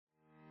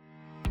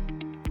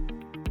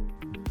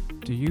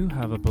Do you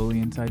have a bully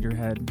inside your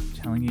head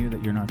telling you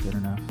that you're not good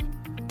enough?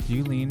 Do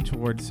you lean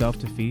towards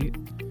self-defeat?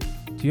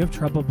 Do you have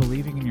trouble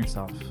believing in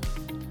yourself?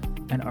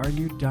 And are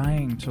you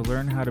dying to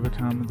learn how to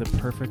become the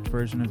perfect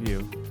version of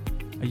you?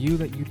 A you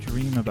that you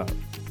dream about?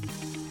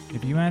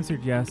 If you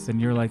answered yes, then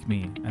you're like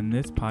me, and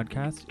this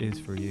podcast is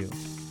for you.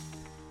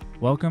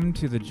 Welcome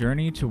to the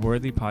Journey to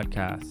Worthy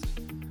podcast.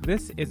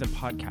 This is a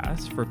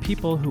podcast for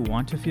people who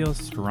want to feel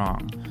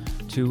strong,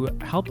 to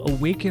help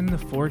awaken the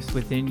force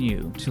within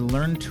you, to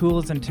learn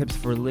tools and tips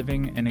for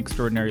living an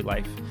extraordinary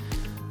life.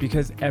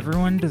 Because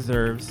everyone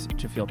deserves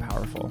to feel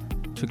powerful,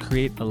 to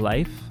create a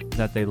life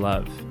that they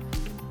love.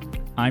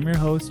 I'm your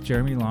host,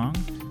 Jeremy Long,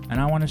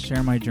 and I want to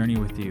share my journey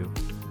with you.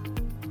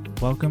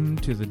 Welcome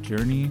to the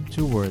Journey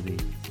to Worthy.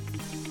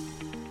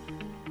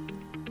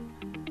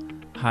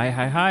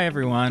 Hi,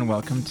 everyone.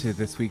 Welcome to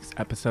this week's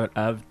episode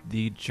of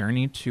the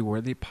Journey to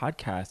Worthy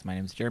podcast. My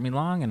name is Jeremy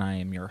Long, and I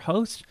am your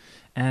host.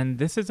 And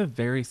this is a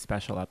very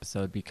special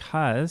episode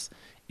because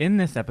in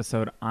this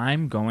episode,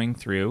 I'm going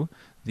through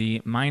the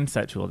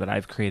mindset tool that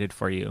I've created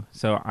for you.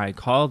 So I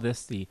call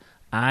this the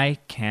I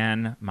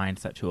Can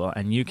mindset tool,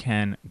 and you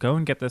can go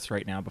and get this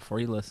right now before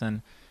you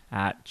listen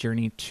at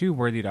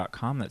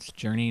journey2worthy.com. That's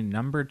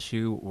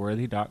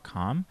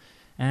journey2worthy.com.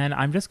 And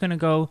I'm just going to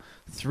go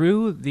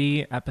through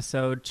the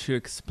episode to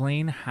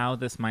explain how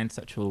this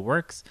mindset tool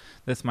works.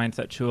 This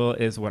mindset tool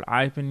is what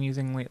I've been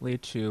using lately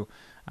to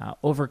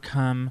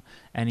overcome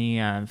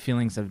any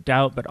feelings of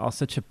doubt, but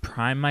also to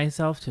prime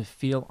myself to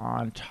feel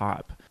on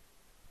top.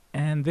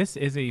 And this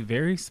is a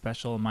very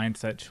special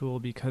mindset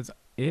tool because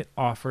it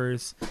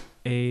offers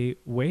a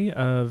way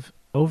of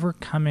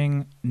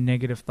overcoming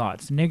negative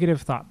thoughts,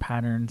 negative thought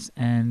patterns,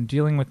 and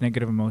dealing with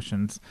negative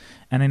emotions.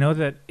 And I know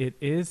that it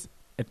is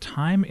a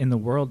time in the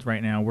world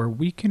right now where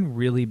we can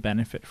really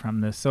benefit from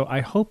this. So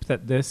I hope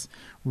that this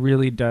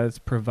really does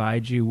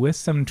provide you with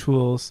some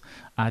tools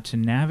to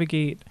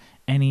navigate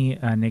any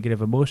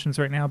negative emotions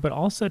right now, but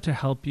also to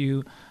help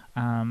you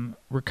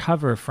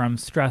recover from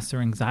stress or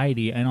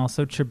anxiety, and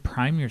also to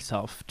prime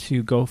yourself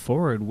to go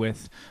forward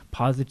with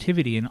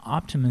positivity and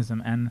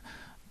optimism and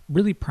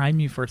really prime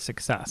you for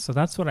success. So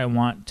that's what I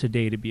want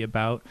today to be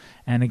about.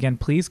 And again,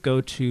 please go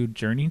to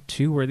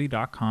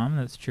journey2worthy.com.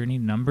 That's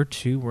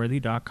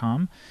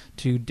journey2worthy.com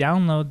to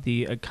download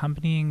the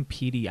accompanying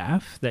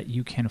PDF that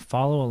you can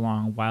follow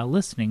along while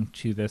listening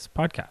to this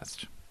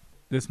podcast.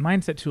 This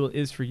mindset tool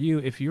is for you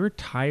if you're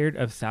tired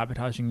of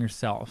sabotaging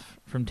yourself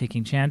from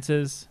taking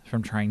chances,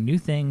 from trying new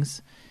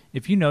things.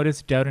 If you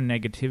notice doubt and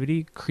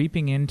negativity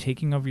creeping in,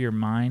 taking over your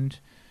mind,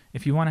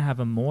 if you want to have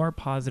a more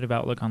positive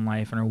outlook on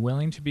life and are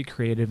willing to be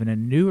creative in a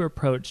new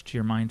approach to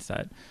your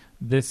mindset,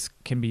 this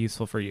can be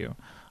useful for you.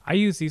 I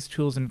use these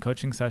tools in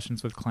coaching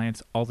sessions with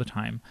clients all the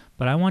time,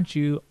 but I want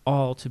you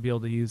all to be able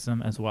to use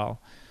them as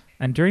well.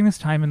 And during this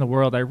time in the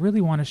world, I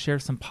really want to share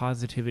some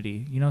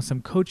positivity,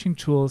 some coaching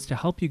tools to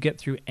help you get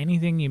through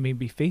anything you may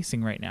be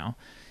facing right now.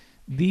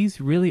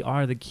 These really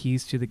are the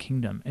keys to the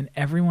kingdom, and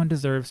everyone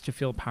deserves to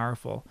feel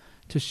powerful,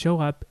 to show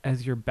up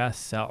as your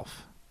best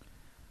self.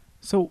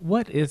 So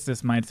what is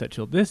this mindset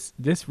tool? This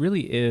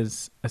really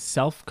is a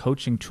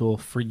self-coaching tool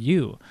for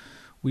you.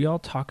 We all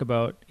talk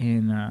about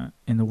in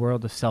the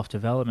world of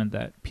self-development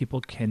that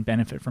people can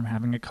benefit from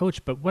having a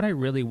coach, but what I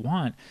really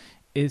want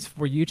is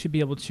for you to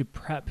be able to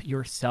prep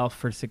yourself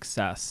for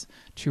success,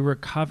 to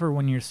recover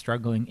when you're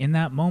struggling. In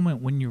that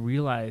moment when you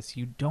realize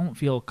you don't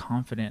feel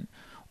confident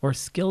or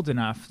skilled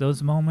enough,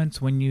 those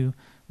moments when you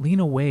lean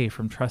away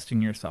from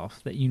trusting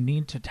yourself, that you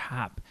need to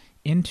tap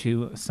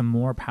into some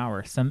more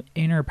power, some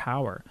inner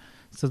power.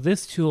 So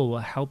this tool will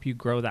help you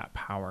grow that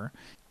power.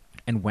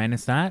 And when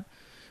is that?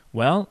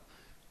 Well,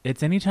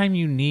 it's anytime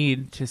you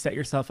need to set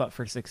yourself up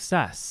for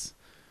success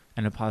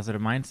and a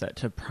positive mindset,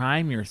 to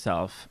prime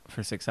yourself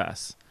for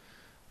success.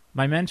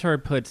 My mentor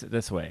puts it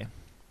this way: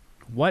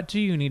 what do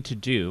you need to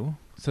do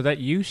so that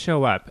you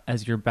show up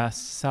as your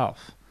best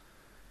self?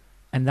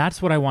 And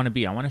that's what I want to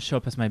be. I want to show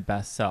up as my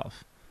best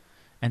self.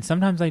 And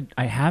sometimes I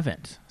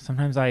haven't.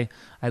 Sometimes I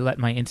let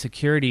my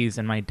insecurities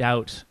and my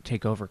doubt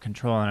take over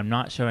control, and I'm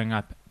not showing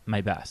up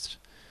my best.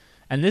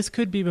 And this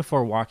could be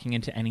before walking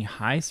into any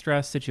high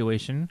stress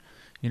situation,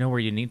 where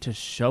you need to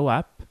show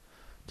up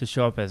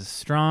as a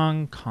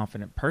strong,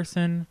 confident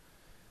person.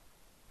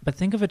 But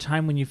think of a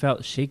time when you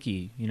felt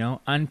shaky,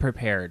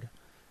 unprepared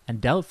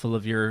and doubtful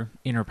of your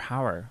inner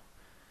power.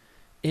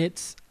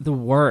 It's the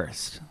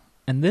worst.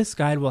 And this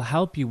guide will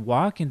help you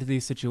walk into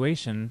these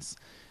situations,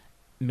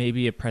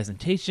 maybe a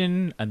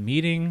presentation, a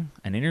meeting,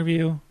 an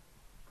interview,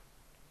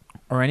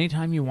 or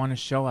anytime you want to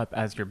show up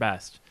as your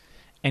best,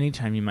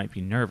 anytime you might be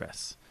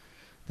nervous.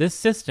 This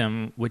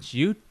system, which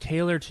you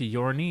tailor to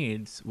your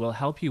needs, will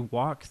help you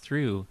walk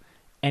through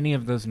any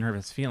of those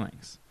nervous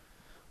feelings.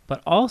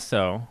 But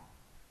also,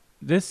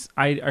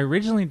 I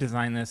originally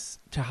designed this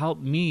to help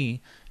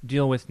me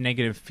deal with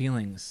negative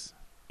feelings,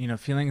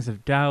 feelings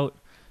of doubt,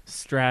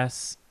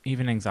 stress,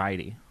 even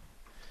anxiety.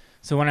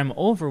 So when I'm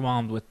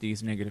overwhelmed with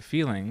these negative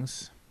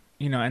feelings,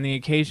 and the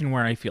occasion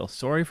where I feel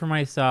sorry for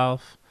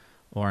myself,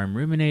 or I'm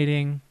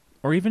ruminating,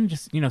 or even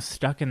just,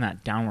 stuck in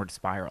that downward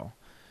spiral,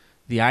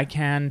 The I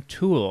Can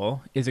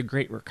tool is a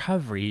great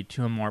recovery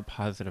to a more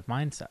positive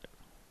mindset.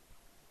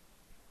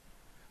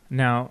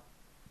 Now,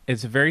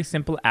 it's a very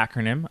simple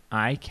acronym,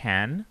 I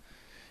Can,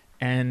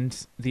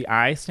 and the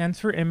I stands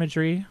for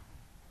imagery,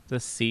 the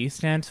C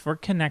stands for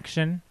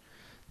connection,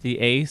 the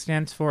A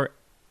stands for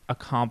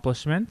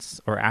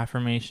accomplishments or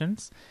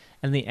affirmations,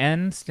 and the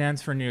N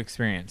stands for new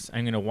experience.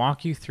 I'm going to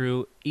walk you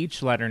through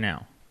each letter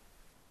now.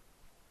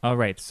 All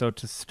right, so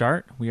to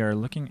start, we are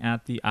looking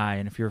at the I,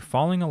 and if you're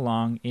following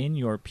along in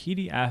your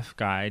PDF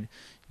guide,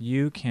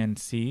 you can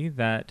see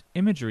that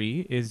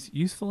imagery is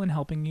useful in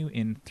helping you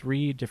in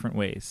 3 different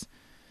ways.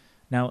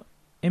 Now,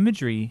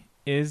 imagery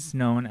is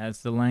known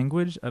as the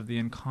language of the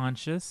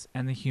unconscious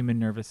and the human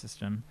nervous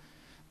system.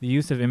 The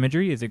use of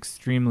imagery is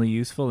extremely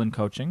useful in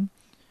coaching.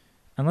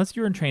 Unless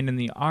you're trained in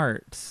the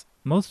arts,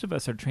 most of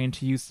us are trained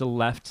to use the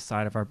left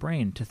side of our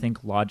brain to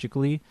think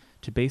logically,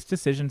 to base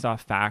decisions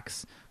off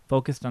facts,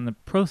 focused on the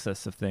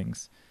process of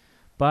things.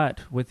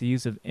 But with the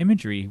use of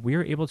imagery, we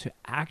are able to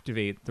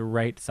activate the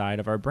right side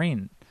of our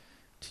brain,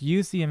 to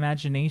use the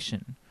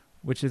imagination,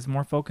 which is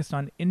more focused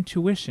on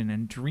intuition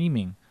and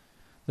dreaming,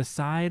 the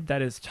side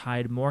that is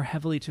tied more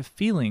heavily to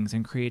feelings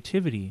and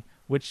creativity,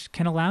 which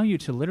can allow you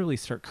to literally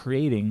start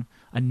creating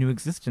a new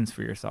existence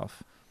for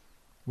yourself.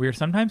 We are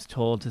sometimes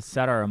told to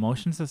set our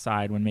emotions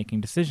aside when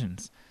making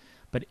decisions,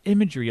 but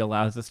imagery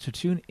allows us to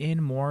tune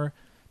in more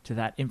to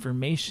that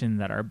information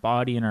that our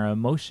body and our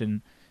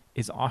emotion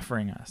is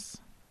offering us.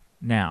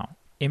 Now,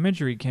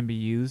 imagery can be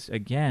used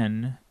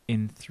again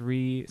in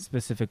 3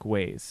 specific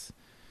ways.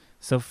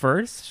 So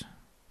first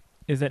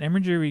is that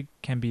imagery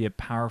can be a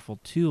powerful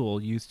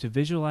tool used to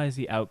visualize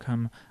the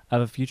outcome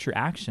of a future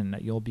action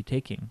that you'll be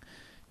taking.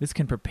 This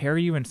can prepare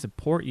you and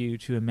support you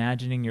to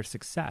imagining your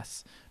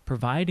success,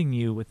 providing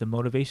you with the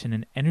motivation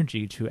and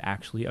energy to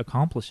actually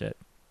accomplish it.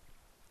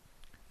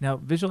 Now,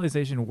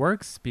 visualization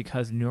works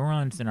because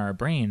neurons in our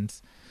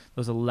brains,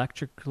 those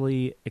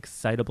electrically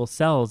excitable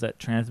cells that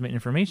transmit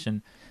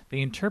information, they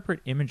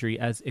interpret imagery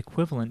as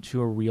equivalent to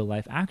a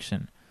real-life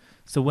action.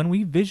 So when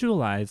we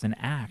visualize an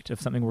act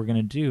of something we're going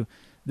to do,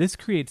 this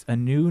creates a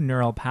new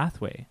neural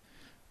pathway.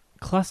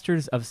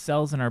 Clusters of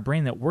cells in our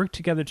brain that work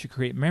together to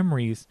create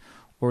memories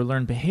or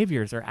learn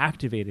behaviors are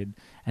activated,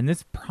 and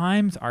this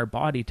primes our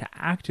body to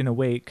act in a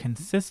way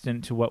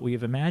consistent to what we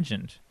have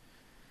imagined.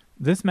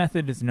 This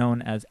method is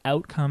known as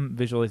outcome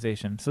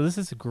visualization. So this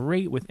is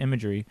great with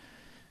imagery.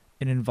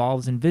 It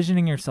involves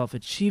envisioning yourself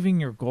achieving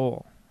your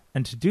goal.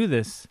 And to do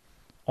this,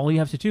 all you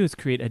have to do is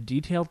create a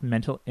detailed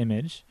mental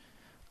image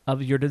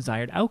of your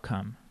desired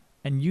outcome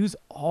and use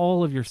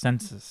all of your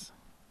senses.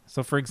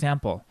 So for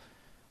example,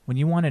 when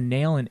you want to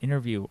nail an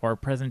interview or a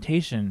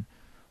presentation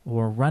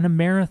or run a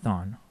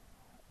marathon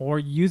or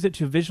use it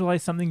to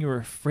visualize something you're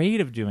afraid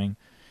of doing,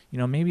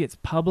 maybe it's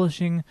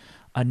publishing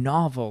a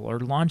novel or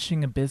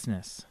launching a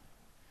business.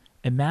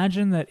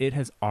 Imagine that it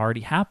has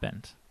already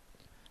happened,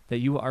 that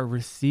you are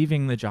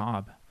receiving the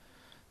job,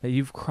 that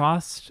you've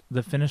crossed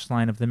the finish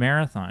line of the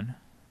marathon,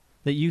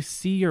 that you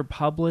see your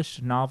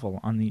published novel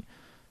on the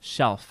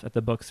shelf at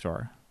the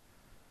bookstore.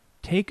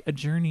 Take a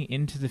journey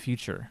into the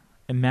future.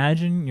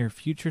 Imagine your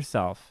future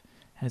self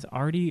has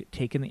already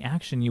taken the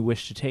action you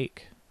wish to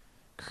take.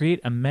 Create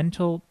a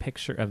mental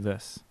picture of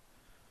this.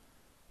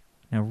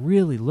 Now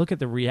really look at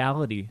the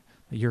reality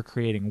that you're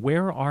creating.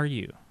 Where are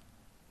you?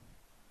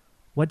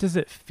 What does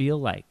it feel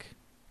like?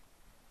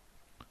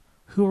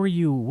 Who are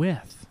you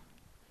with?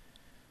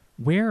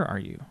 Where are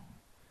you?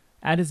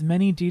 Add as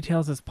many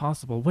details as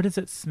possible. What does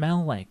it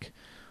smell like?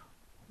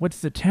 What's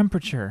the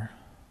temperature?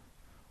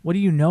 What do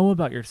you know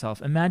about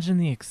yourself? Imagine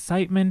the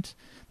excitement,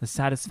 the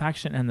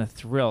satisfaction, and the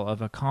thrill of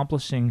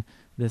accomplishing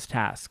this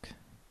task.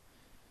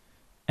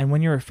 And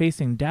when you're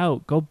facing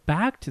doubt, go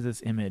back to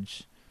this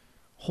image.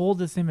 Hold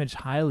this image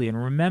highly and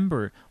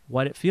remember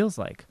what it feels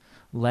like.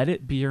 Let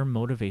it be your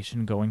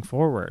motivation going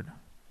forward.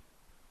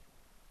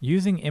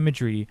 Using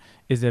imagery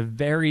is a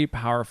very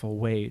powerful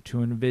way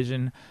to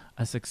envision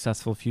a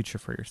successful future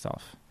for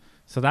yourself.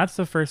 So that's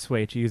the first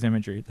way to use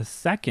imagery. The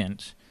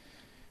second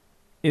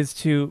is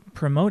to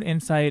promote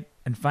insight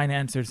and find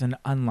answers and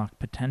unlock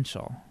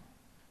potential.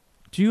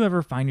 Do you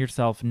ever find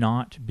yourself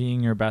not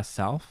being your best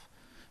self?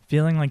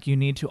 Feeling like you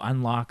need to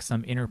unlock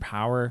some inner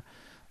power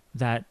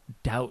that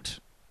doubt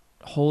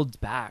holds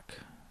back?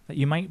 That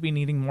you might be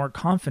needing more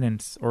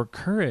confidence or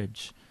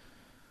courage?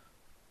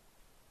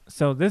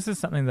 So this is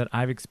something that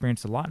I've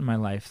experienced a lot in my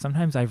life.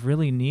 Sometimes I've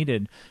really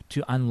needed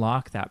to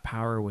unlock that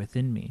power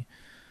within me.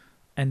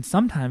 And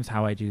sometimes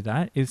how I do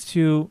that is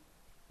to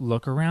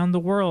look around the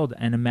world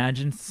and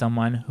imagine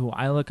someone who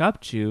I look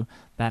up to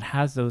that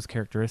has those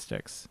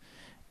characteristics.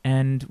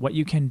 And what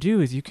you can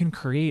do is you can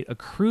create a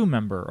crew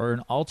member or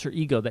an alter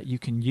ego that you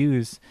can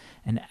use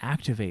and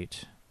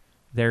activate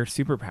their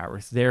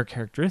superpowers, their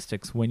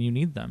characteristics when you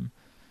need them.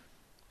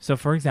 So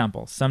for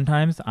example,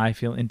 sometimes I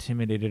feel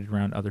intimidated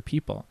around other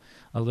people,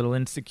 a little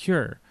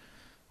insecure.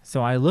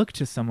 So I look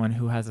to someone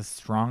who has a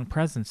strong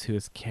presence, who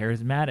is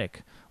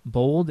charismatic,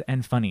 bold,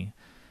 and funny.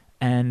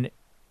 And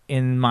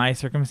in my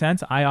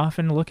circumstance, I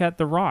often look at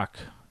The Rock.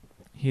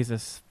 He's a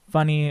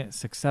funny,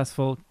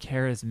 successful,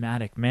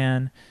 charismatic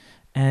man,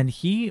 and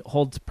he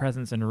holds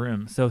presence in a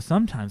room. So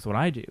sometimes what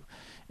I do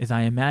is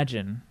I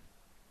imagine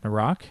The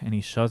Rock, and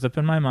he shows up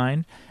in my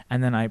mind,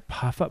 and then I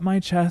puff up my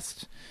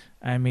chest.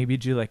 I maybe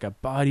do like a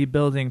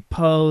bodybuilding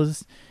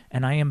pose,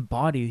 and I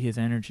embody his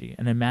energy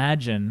and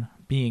imagine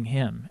being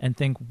him and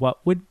think,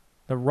 what would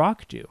The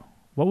Rock do?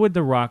 What would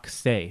The Rock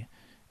say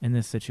in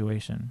this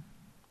situation?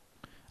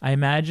 I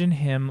imagine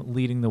him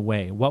leading the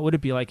way. What would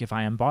it be like if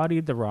I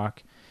embodied The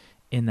Rock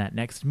in that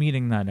next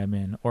meeting that I'm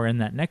in, or in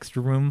that next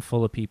room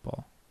full of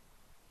people?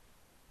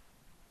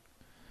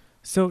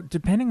 So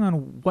depending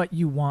on what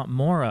you want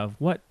more of,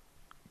 what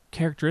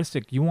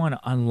characteristic you want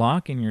to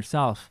unlock in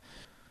yourself,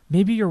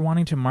 maybe you're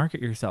wanting to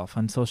market yourself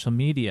on social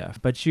media,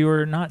 but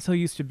you're not so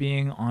used to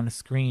being on a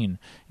screen.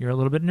 You're a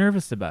little bit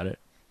nervous about it.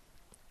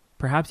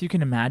 Perhaps you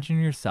can imagine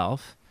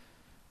yourself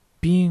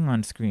being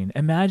on screen.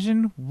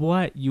 Imagine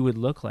what you would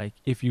look like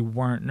if you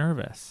weren't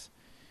nervous.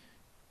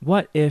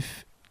 What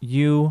if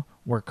you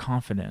were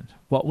confident?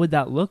 What would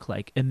that look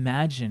like?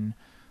 Imagine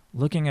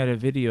looking at a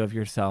video of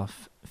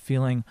yourself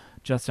feeling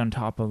just on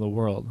top of the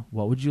world.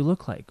 What would you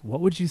look like?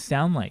 What would you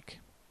sound like?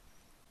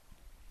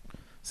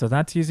 So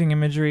that's using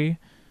imagery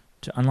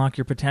to unlock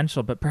your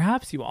potential, but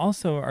perhaps you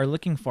also are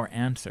looking for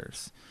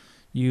answers.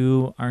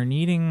 You are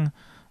needing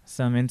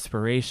some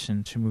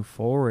inspiration to move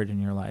forward in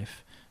your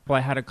life. Well,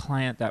 I had a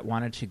client that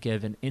wanted to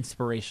give an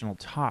inspirational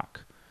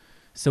talk.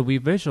 So we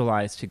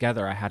visualized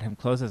together. I had him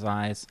close his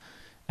eyes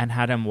and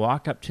had him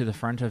walk up to the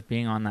front of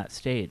being on that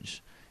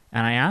stage.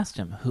 And I asked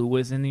him, who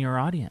was in your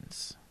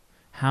audience?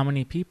 How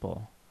many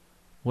people?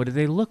 What did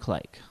they look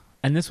like?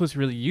 And this was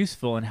really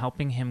useful in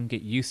helping him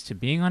get used to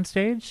being on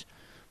stage,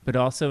 but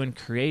also in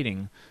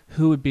creating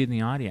who would be in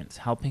the audience,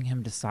 helping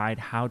him decide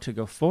how to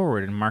go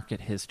forward and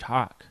market his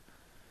talk.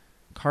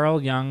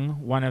 Carl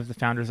Jung, one of the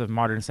founders of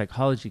modern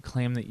psychology,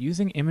 claimed that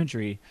using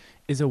imagery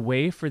is a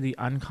way for the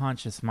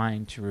unconscious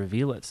mind to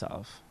reveal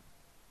itself.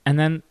 And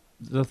then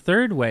the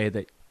third way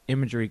that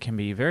imagery can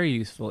be very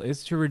useful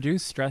is to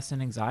reduce stress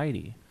and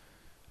anxiety,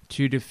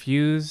 to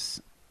diffuse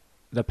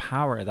the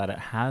power that it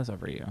has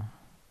over you.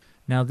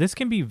 Now, this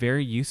can be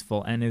very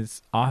useful and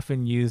is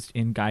often used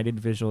in guided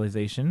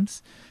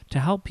visualizations to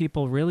help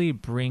people really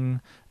bring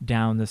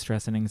down the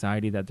stress and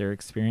anxiety that they're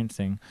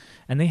experiencing.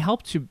 And they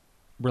help to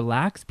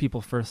relax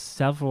people for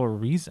several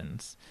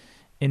reasons.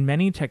 In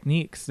many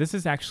techniques, this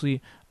is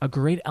actually a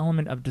great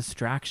element of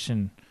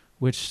distraction,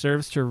 which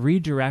serves to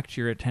redirect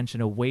your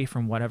attention away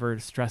from whatever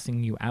is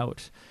stressing you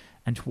out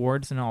and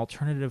towards an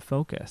alternative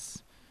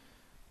focus.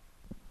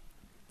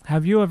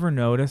 Have you ever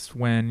noticed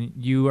when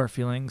you are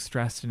feeling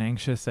stressed and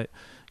anxious that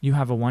you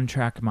have a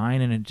one-track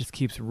mind and it just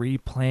keeps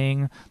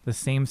replaying the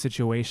same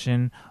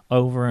situation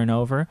over and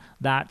over?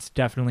 That's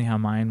definitely how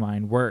my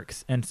mind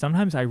works. And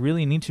sometimes I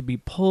really need to be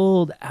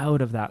pulled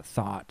out of that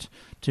thought,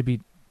 to be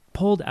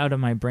pulled out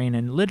of my brain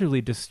and literally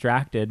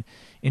distracted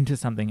into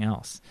something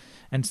else.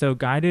 And so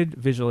guided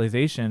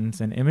visualizations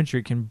and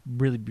imagery can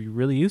really be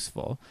really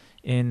useful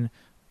in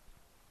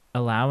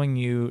allowing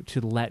you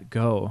to let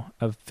go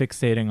of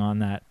fixating on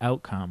that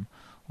outcome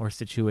or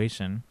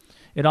situation.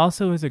 It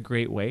also is a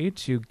great way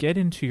to get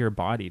into your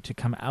body, to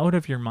come out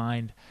of your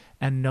mind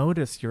and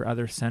notice your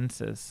other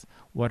senses.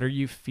 What are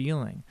you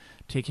feeling?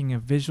 Taking a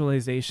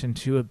visualization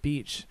to a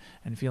beach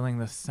and feeling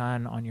the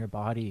sun on your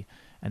body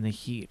and the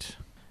heat.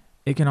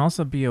 It can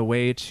also be a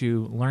way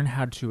to learn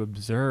how to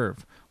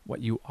observe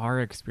what you are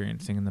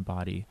experiencing in the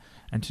body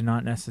and to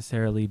not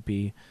necessarily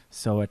be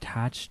so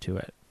attached to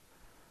it.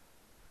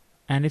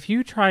 And if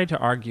you try to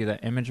argue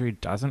that imagery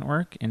doesn't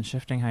work in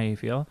shifting how you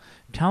feel,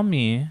 tell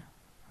me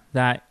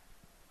that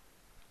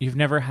you've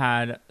never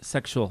had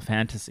sexual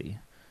fantasy,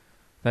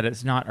 that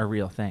it's not a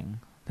real thing,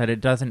 that it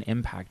doesn't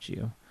impact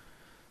you.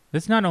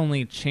 This not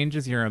only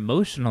changes your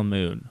emotional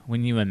mood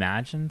when you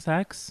imagine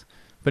sex,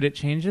 but it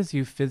changes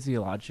you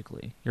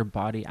physiologically. Your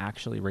body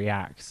actually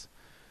reacts.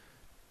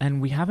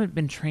 And we haven't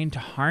been trained to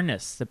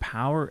harness the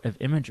power of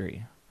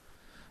imagery.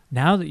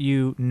 Now that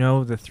you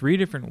know the 3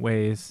 different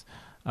ways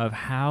of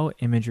how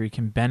imagery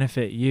can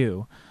benefit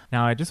you.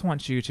 Now, I just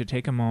want you to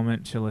take a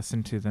moment to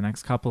listen to the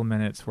next couple of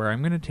minutes where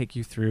I'm going to take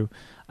you through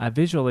a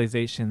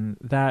visualization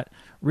that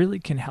really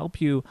can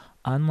help you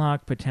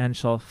unlock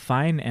potential,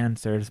 find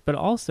answers, but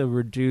also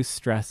reduce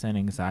stress and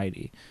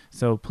anxiety.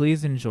 So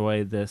please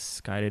enjoy this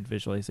guided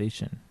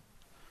visualization.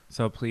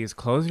 So please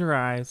close your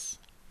eyes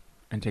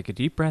and take a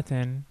deep breath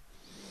in.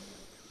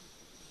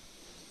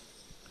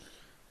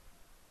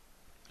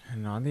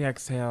 And on the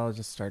exhale,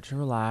 just start to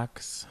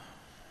relax.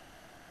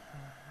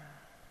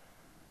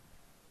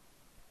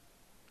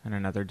 And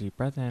another deep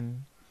breath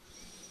in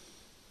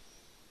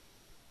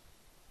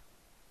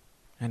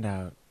and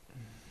out.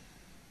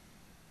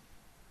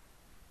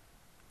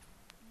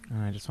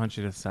 And I just want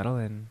you to settle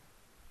in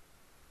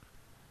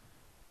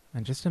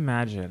and just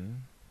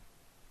imagine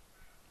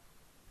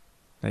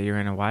that you're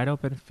in a wide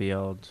open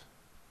field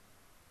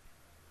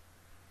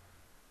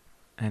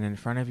and in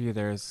front of you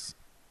there's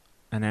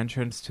an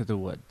entrance to the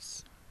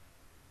woods.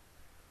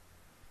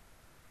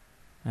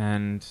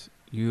 And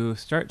you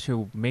start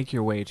to make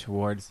your way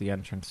towards the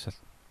entrance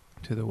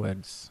to the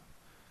woods.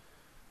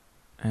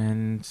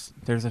 And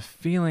there's a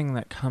feeling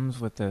that comes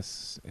with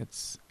this.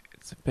 It's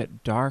a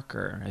bit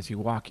darker as you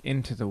walk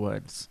into the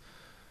woods.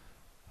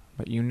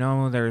 But you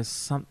know there's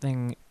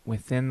something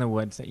within the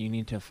woods that you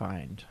need to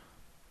find.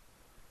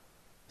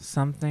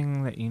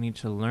 Something that you need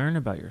to learn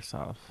about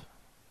yourself.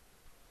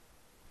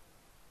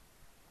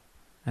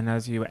 And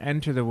as you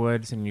enter the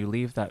woods and you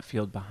leave that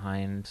field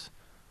behind,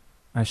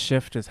 a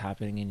shift is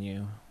happening in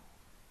you.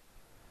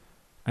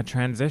 A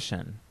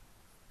transition.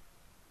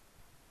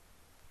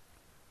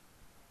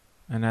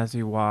 And as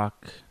you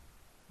walk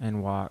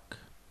and walk,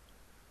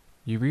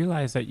 you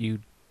realize that you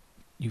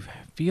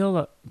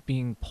feel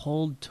being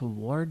pulled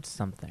towards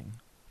something.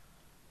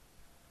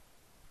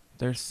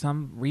 There's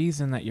some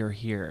reason that you're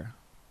here.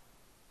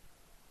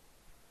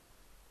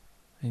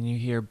 And you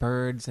hear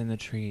birds in the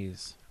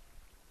trees.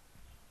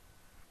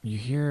 You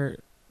hear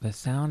the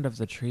sound of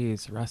the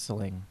trees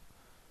rustling.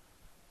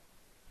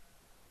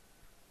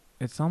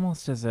 It's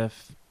almost as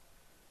if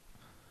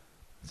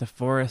the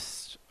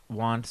forest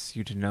wants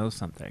you to know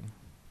something.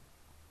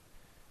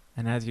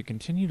 And as you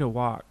continue to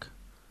walk,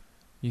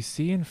 you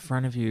see in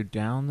front of you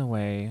down the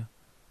way,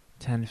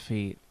 10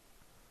 feet,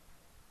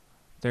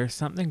 there's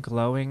something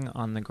glowing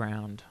on the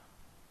ground.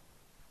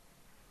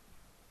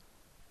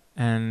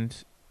 And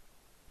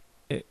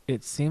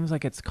it seems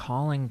like it's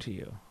calling to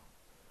you.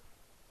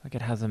 Like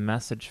it has a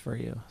message for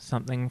you,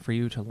 something for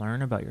you to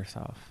learn about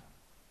yourself.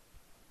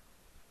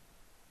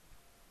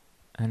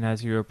 And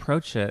as you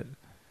approach it,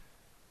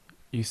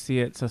 you see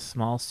it's a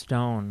small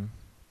stone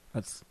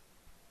that's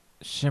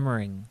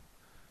shimmering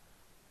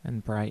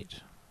and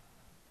bright.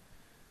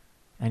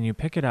 And you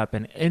pick it up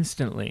and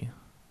instantly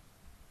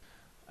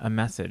a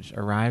message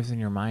arrives in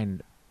your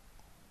mind.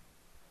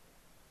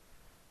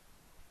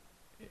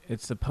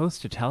 It's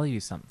supposed to tell you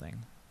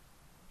something.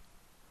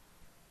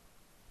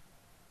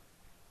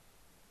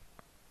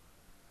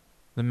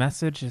 The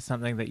message is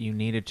something that you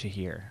needed to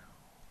hear,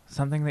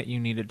 something that you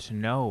needed to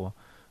know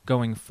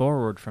going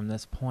forward from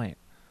this point.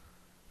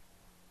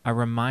 A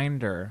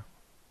reminder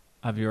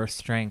of your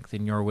strength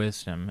and your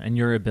wisdom and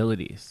your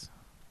abilities.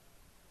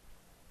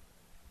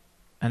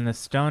 And the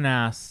stone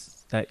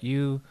asks that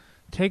you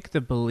take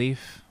the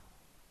belief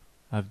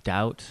of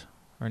doubt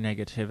or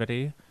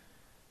negativity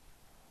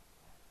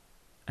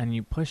and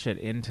you push it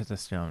into the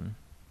stone.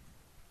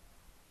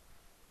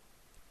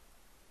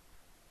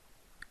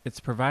 It's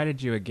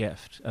provided you a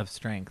gift of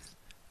strength,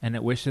 and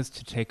it wishes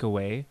to take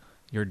away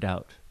your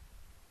doubt.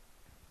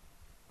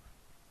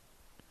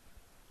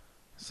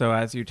 So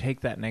as you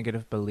take that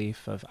negative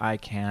belief of, I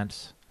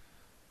can't,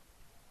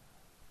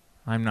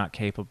 I'm not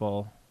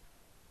capable,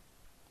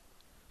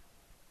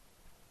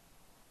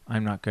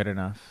 I'm not good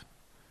enough,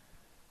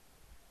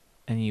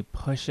 and you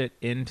push it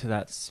into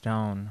that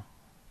stone,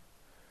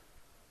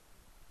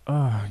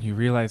 you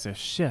realize a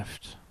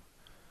shift.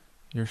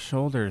 Your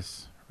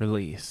shoulders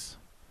release.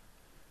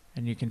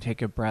 And you can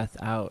take a breath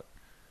out.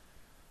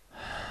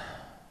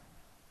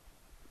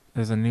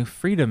 There's a new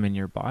freedom in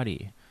your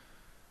body.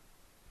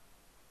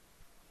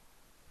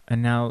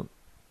 And now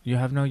you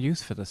have no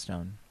use for the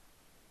stone.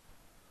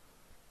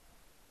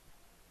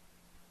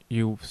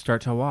 You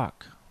start to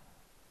walk.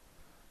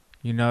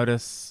 You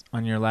notice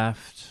on your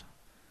left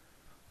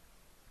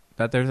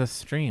that there's a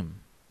stream.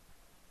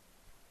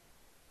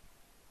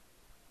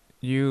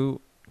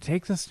 You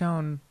take the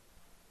stone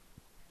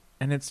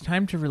and it's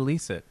time to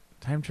release it.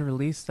 Time to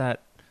release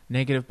that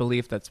negative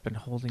belief that's been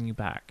holding you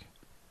back.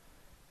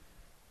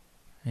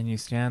 And you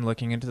stand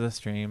looking into the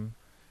stream,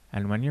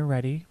 and when you're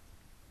ready,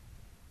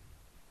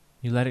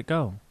 you let it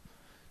go.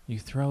 You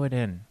throw it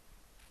in.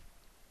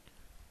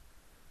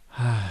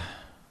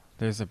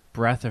 There's a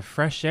breath of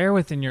fresh air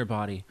within your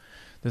body.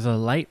 There's a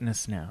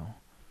lightness now.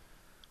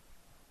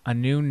 A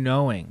new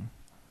knowing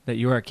that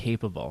you are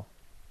capable.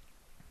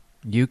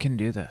 You can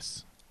do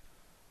this.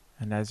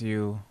 And as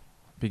you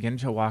begin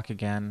to walk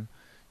again,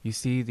 you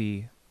see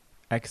the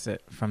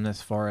exit from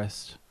this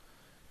forest,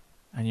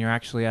 and you're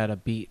actually at a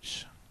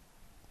beach.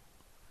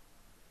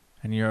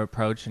 And you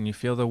approach, and you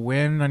feel the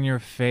wind on your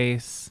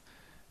face,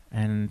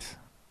 and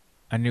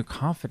a new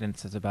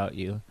confidence is about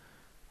you.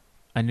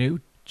 A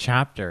new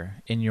chapter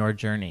in your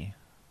journey.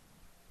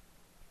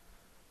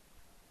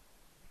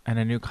 And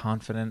a new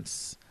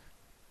confidence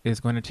is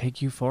going to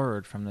take you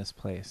forward from this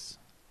place.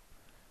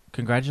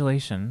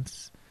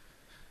 Congratulations.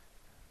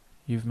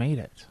 You've made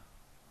it.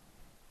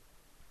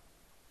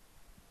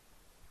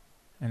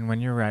 And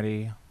when you're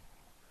ready,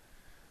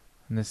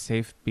 in this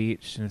safe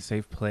beach, in a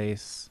safe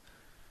place,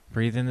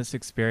 breathe in this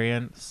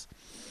experience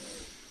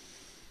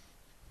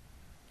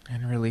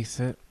and release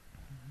it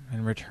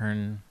and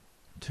return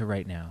to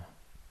right now.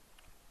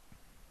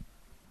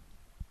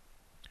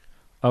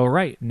 All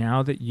right,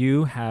 now that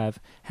you have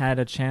had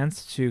a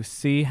chance to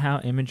see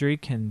how imagery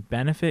can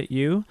benefit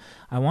you,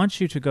 I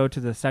want you to go to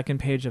the second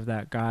page of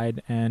that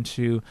guide and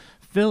to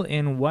fill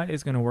in what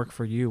is going to work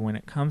for you when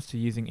it comes to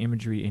using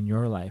imagery in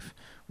your life.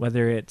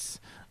 whether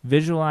it's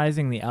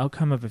visualizing the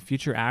outcome of a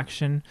future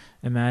action,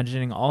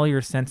 imagining all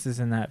your senses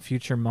in that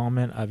future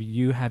moment of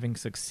you having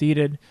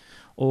succeeded,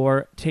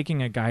 or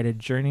taking a guided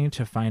journey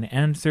to find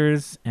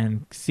answers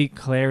and seek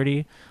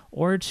clarity,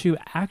 or to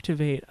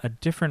activate a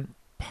different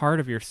part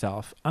of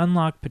yourself,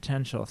 unlock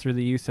potential through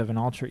the use of an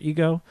alter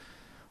ego,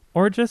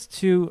 or just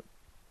to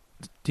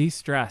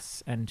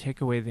de-stress and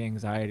take away the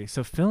anxiety.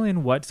 So fill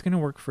in what's going to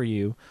work for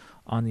you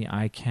on the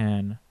I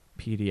Can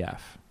PDF.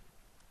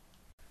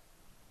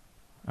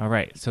 All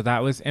right, so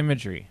that was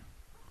imagery.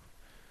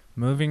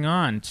 Moving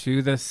on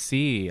to the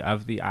C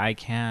of the I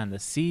Can. The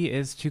C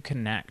is to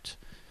connect.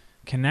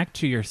 Connect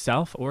to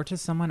yourself or to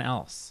someone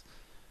else.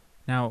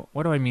 Now,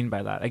 what do I mean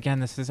by that?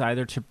 Again, this is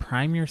either to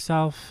prime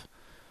yourself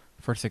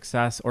for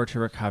success or to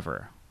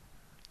recover.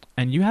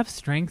 And you have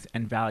strengths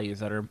and values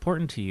that are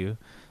important to you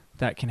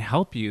that can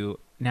help you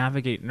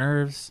navigate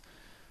nerves.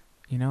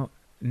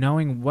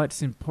 Knowing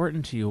what's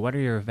important to you, what are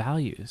your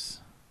values,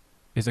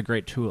 is a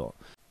great tool.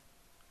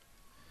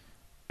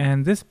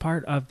 And this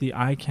part of the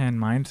I Can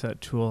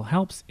Mindset tool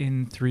helps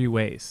in 3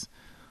 ways.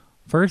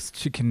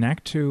 First, to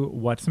connect to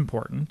what's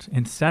important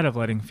instead of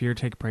letting fear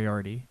take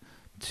priority.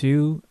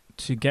 2,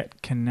 to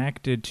get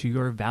connected to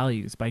your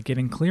values by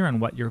getting clear on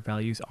what your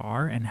values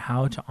are and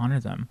how to honor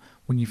them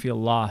when you feel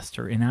lost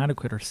or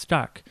inadequate or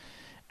stuck.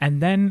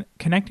 And then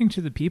connecting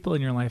to the people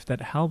in your life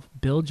that help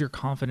build your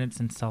confidence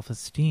and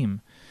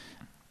self-esteem.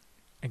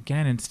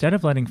 Again, instead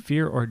of letting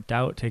fear or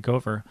doubt take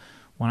over,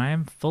 when I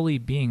am fully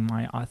being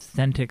my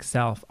authentic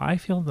self, I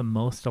feel the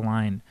most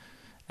aligned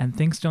and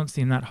things don't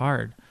seem that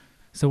hard.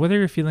 So whether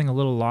you're feeling a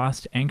little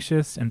lost,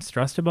 anxious, and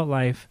stressed about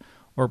life,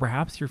 or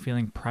perhaps you're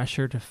feeling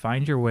pressure to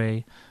find your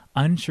way,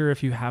 unsure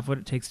if you have what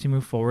it takes to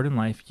move forward in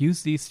life,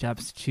 use these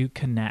steps to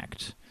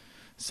connect.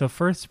 So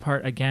first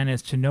part, again,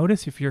 is to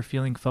notice if you're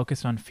feeling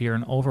focused on fear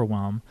and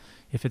overwhelm,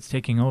 if it's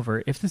taking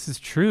over. If this is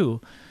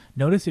true,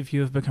 notice if you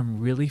have become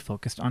really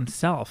focused on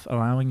self,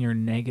 allowing your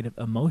negative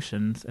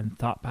emotions and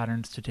thought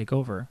patterns to take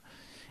over.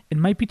 It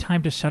might be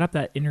time to shut up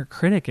that inner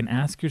critic and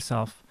ask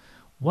yourself,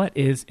 what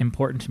is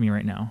important to me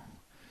right now?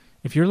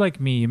 If you're like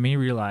me, you may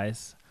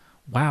realize,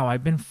 wow,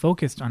 I've been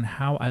focused on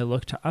how I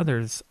look to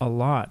others a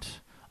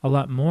lot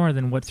more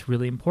than what's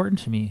really important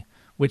to me,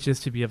 which is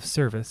to be of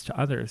service to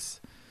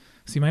others.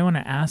 So you might want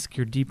to ask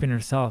your deep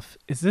inner self,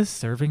 is this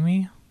serving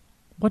me?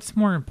 What's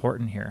more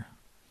important here?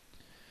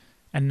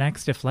 And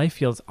next, if life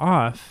feels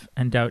off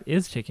and doubt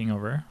is taking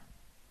over,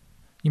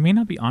 you may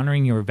not be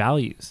honoring your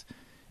values.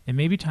 It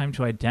may be time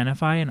to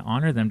identify and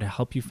honor them to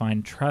help you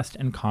find trust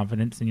and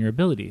confidence in your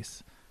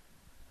abilities.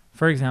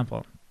 For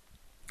example,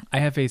 I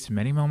have faced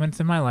many moments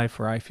in my life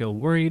where I feel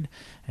worried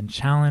and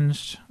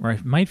challenged, where I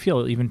might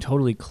feel even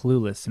totally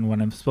clueless in what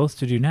I'm supposed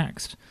to do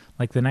next,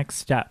 like the next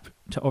step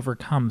to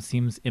overcome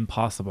seems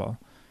impossible.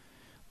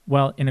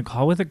 Well, in a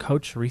call with a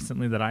coach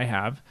recently that I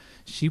have,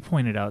 she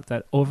pointed out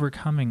that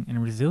overcoming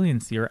and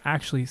resiliency are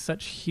actually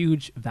such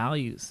huge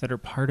values that are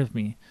part of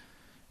me.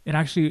 It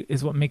actually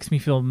is what makes me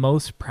feel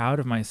most proud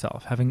of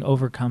myself, having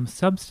overcome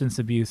substance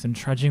abuse and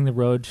trudging the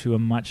road to a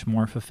much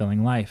more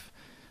fulfilling life.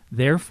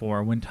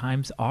 Therefore, when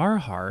times are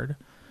hard,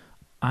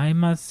 I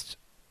must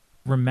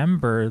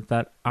remember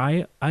that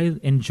I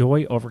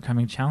enjoy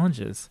overcoming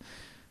challenges.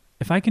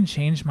 If I can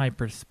change my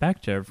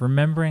perspective,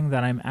 remembering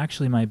that I'm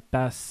actually my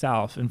best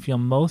self and feel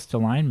most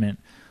alignment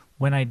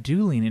when I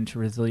do lean into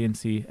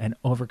resiliency and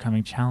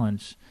overcoming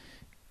challenge,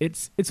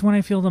 it's when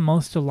I feel the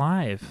most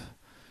alive.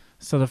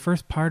 So the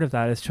first part of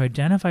that is to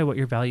identify what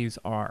your values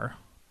are.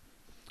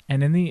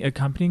 And in the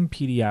accompanying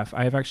PDF,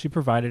 I have actually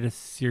provided a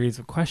series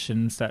of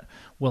questions that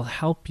will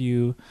help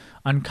you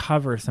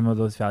uncover some of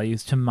those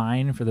values, to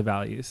mine for the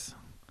values.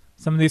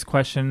 Some of these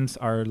questions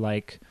are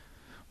like,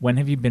 when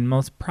have you been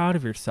most proud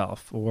of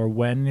yourself? Or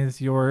when is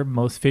your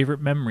most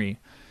favorite memory?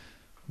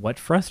 What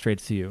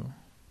frustrates you?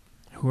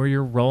 Who are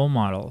your role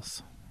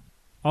models?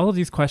 All of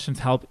these questions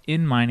help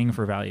in mining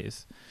for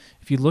values.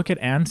 If you look at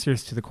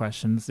answers to the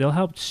questions, they'll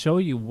help show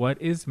you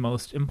what is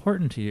most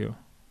important to you.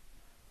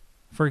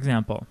 For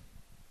example,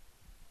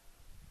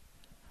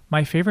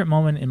 my favorite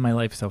moment in my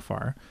life so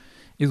far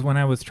is when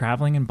I was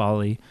traveling in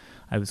Bali.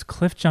 I was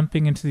cliff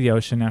jumping into the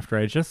ocean after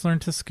I just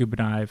learned to scuba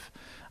dive.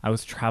 I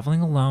was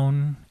traveling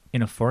alone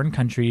in a foreign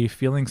country,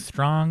 feeling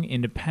strong,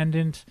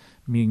 independent,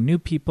 meeting new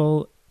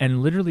people,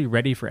 and literally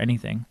ready for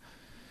anything.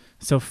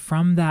 So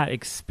from that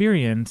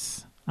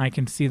experience, I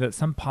can see that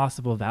some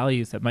possible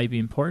values that might be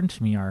important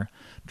to me are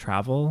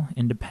travel,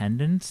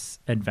 independence,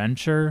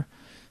 adventure,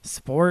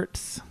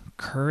 sports,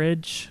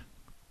 courage,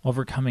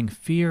 overcoming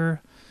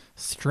fear,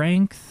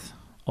 strength,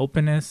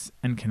 openness,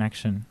 and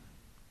connection.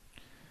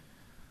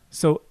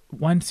 So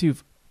once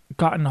you've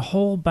gotten a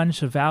whole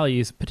bunch of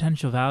values,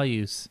 potential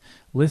values,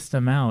 list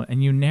them out,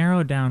 and you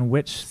narrow down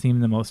which seem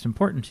the most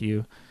important to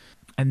you,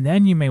 and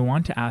then you may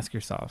want to ask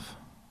yourself,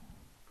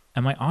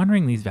 am I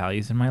honoring these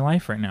values in my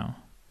life right now?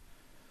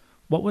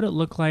 What would it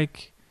look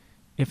like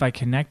if I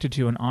connected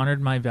to and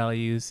honored my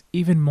values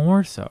even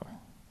more so?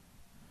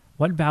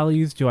 What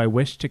values do I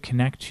wish to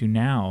connect to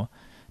now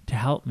to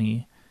help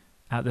me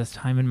at this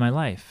time in my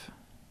life?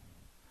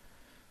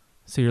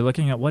 So you're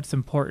looking at what's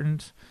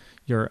important,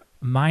 you're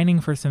mining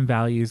for some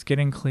values,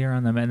 getting clear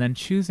on them, and then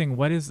choosing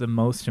what is the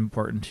most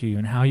important to you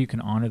and how you can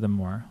honor them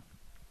more.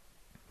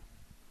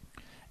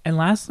 And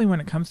lastly, when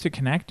it comes to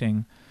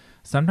connecting,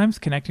 sometimes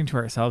connecting to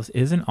ourselves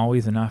isn't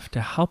always enough to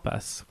help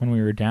us when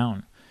we were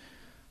down.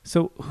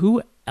 So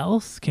who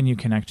else can you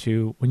connect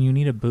to when you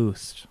need a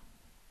boost?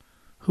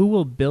 Who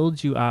will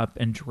build you up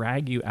and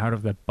drag you out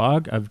of the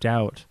bog of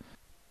doubt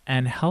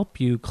and help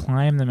you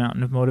climb the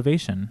mountain of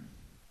motivation?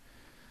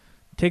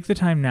 Take the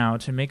time now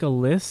to make a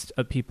list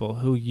of people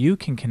who you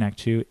can connect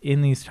to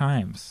in these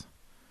times.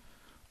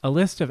 A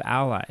list of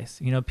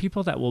allies,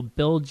 people that will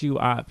build you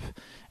up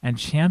and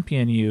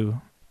champion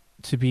you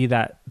to be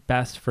that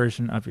best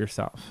version of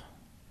yourself.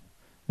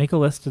 Make a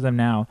list of them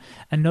now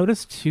and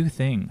notice two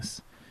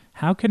things.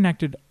 How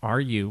connected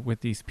are you with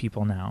these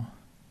people now?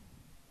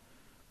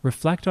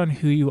 Reflect on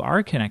who you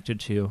are connected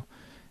to,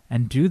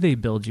 and do they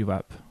build you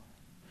up?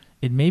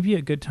 It may be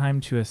a good time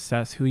to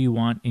assess who you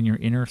want in your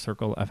inner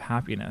circle of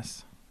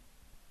happiness.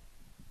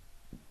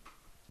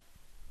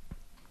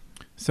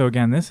 So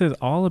again, this is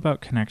all about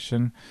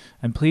connection,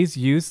 and please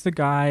use the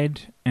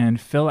guide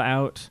and fill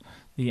out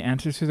the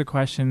answers to the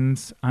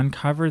questions,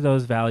 uncover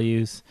those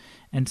values,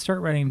 and start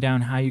writing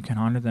down how you can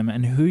honor them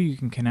and who you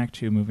can connect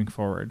to moving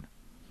forward,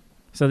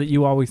 so that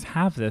you always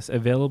have this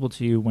available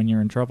to you when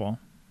you're in trouble.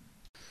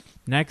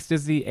 Next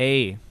is the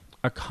A,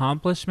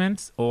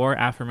 accomplishments or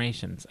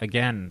affirmations.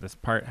 Again, this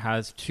part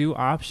has two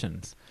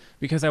options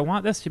because I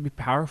want this to be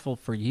powerful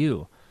for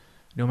you,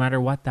 no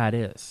matter what that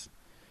is.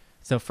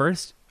 So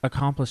first,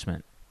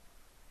 accomplishment.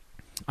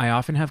 I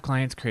often have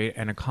clients create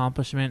an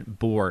accomplishment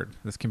board.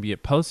 This can be a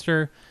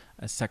poster,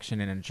 a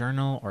section in a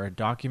journal, or a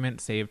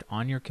document saved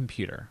on your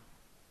computer.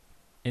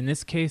 In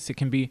this case, it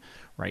can be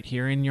right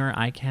here in your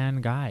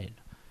ICANN guide.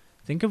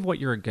 Think of what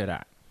you're good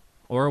at,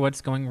 or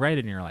what's going right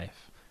in your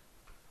life.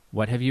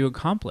 What have you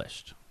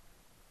accomplished?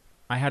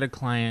 I had a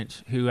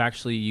client who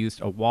actually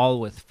used a wall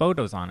with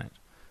photos on it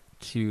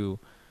to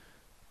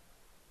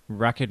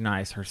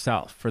recognize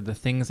herself for the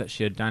things that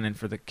she had done and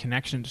for the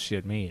connections she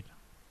had made.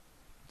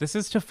 This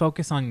is to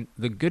focus on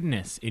the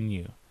goodness in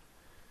you.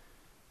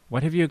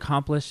 What have you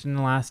accomplished in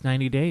the last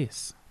 90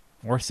 days,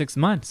 or 6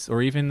 months,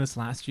 or even this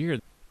last year?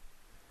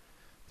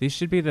 These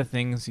should be the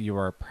things you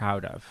are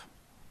proud of.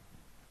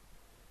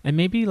 And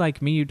maybe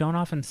like me, you don't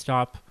often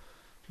stop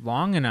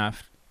long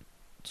enough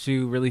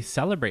to really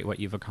celebrate what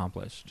you've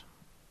accomplished.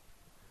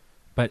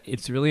 But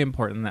it's really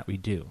important that we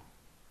do.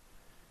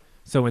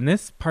 So in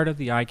this part of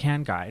the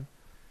ICANN guide,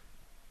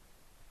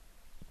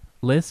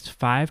 list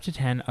 5 to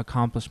 10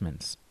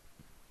 accomplishments,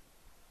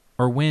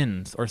 or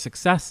wins, or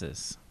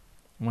successes.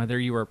 Whether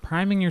you are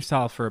priming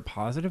yourself for a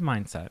positive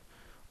mindset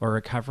or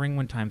recovering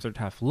when times are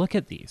tough, look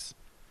at these.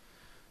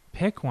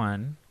 Pick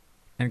one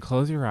and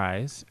close your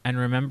eyes and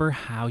remember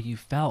how you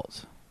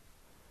felt,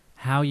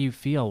 how you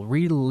feel.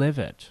 Relive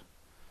it.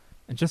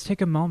 And just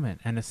take a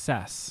moment and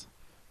assess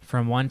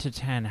from 1 to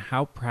 10,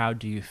 how proud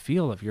do you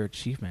feel of your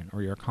achievement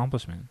or your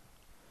accomplishment?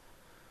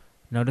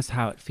 Notice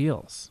how it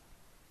feels.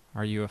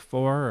 Are you a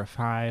 4 or a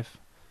 5,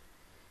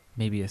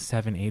 maybe a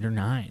 7, 8, or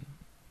 9?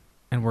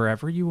 And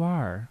wherever you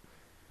are,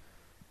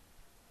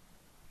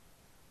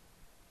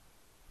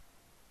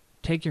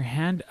 take your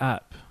hand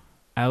up,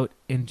 out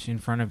in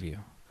front of you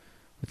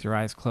with your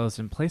eyes closed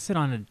and place it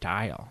on a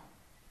dial.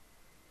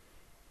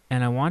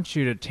 And I want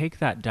you to take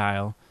that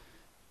dial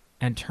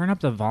and turn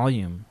up the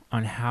volume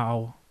on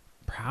how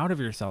proud of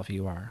yourself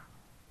you are.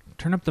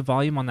 Turn up the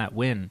volume on that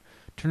win.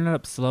 Turn it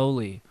up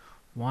slowly,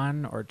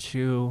 1 or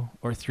 2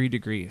 or 3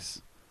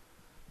 degrees.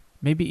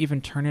 Maybe even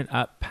turn it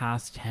up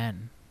past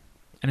 10.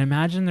 And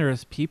imagine there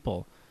is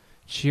people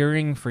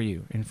cheering for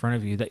you in front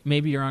of you, that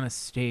maybe you're on a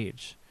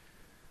stage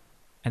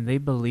and they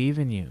believe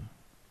in you,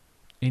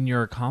 in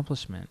your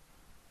accomplishment.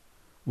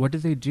 What do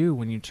they do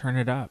when you turn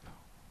it up?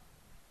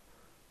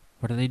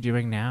 What are they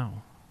doing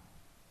now?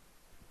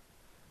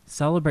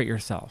 Celebrate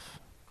yourself.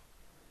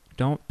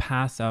 Don't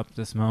pass up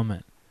this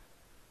moment.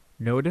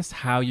 Notice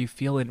how you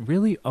feel and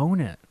really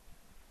own it.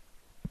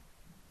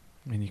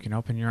 And you can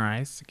open your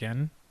eyes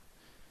again.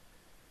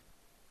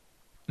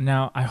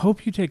 Now, I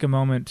hope you take a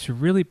moment to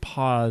really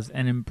pause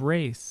and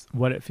embrace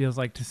what it feels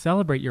like to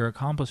celebrate your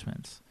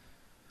accomplishments.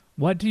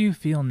 What do you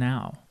feel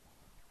now?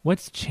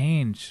 What's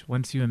changed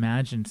once you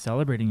imagine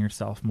celebrating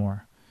yourself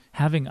more,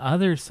 having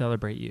others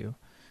celebrate you?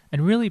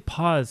 And really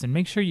pause and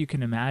make sure you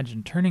can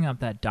imagine turning up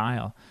that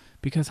dial,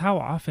 because how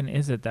often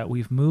is it that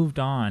we've moved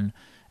on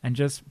and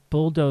just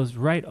bulldozed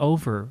right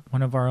over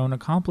one of our own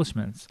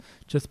accomplishments,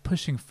 just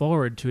pushing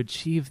forward to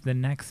achieve the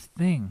next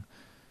thing?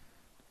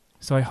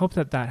 So I hope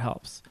that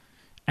helps.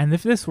 And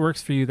if this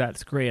works for you,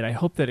 that's great. I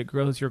hope that it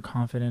grows your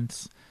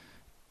confidence.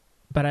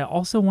 But I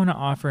also want to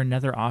offer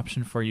another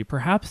option for you.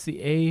 Perhaps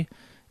the A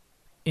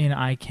in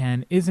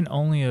ICANN isn't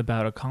only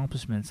about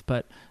accomplishments,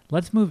 but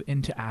let's move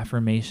into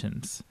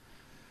affirmations.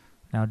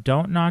 Now,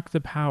 don't knock the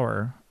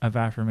power of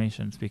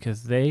affirmations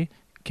because they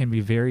can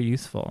be very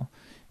useful.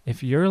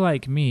 If you're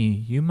like me,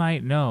 you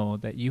might know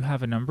that you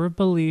have a number of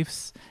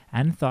beliefs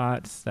and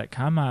thoughts that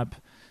come up,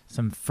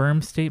 some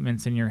firm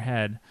statements in your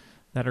head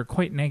that are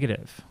quite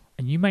negative,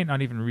 and you might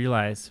not even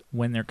realize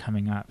when they're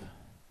coming up.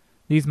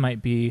 These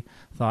might be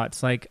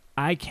thoughts like,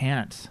 I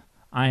can't,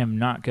 I am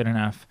not good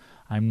enough,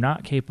 I'm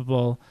not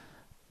capable,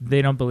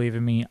 they don't believe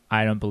in me,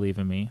 I don't believe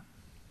in me.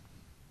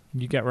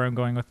 You get where I'm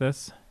going with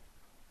this?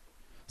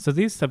 So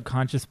these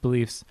subconscious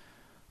beliefs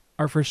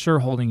are for sure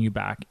holding you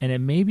back, and it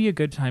may be a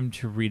good time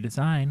to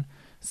redesign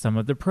some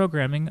of the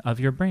programming of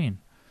your brain.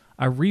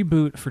 A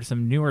reboot for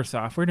some newer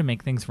software to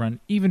make things run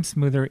even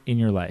smoother in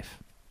your life.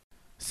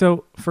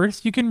 So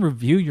first, you can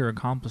review your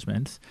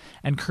accomplishments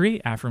and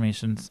create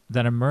affirmations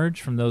that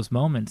emerge from those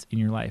moments in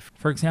your life.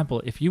 For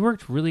example, if you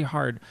worked really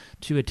hard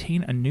to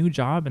attain a new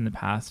job in the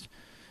past,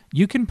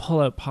 you can pull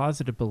out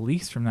positive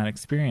beliefs from that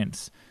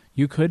experience.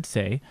 You could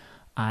say,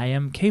 I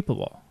am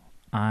capable,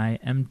 I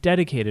am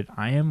dedicated,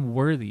 I am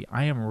worthy,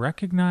 I am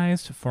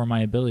recognized for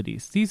my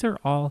abilities. These are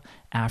all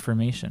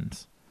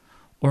affirmations.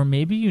 Or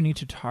maybe you need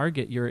to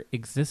target your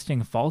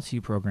existing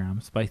faulty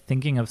programs by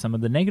thinking of some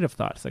of the negative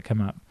thoughts that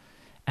come up,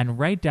 and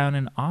write down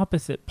an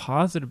opposite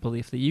positive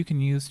belief that you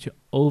can use to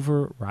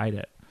override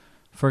it.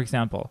 For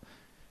example,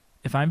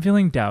 if I'm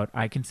feeling doubt,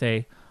 I can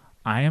say,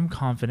 I am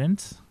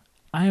confident,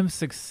 I am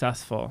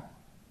successful.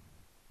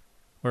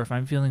 Or if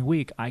I'm feeling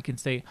weak, I can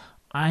say,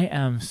 I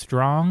am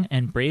strong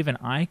and brave and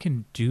I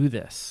can do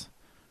this.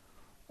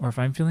 Or if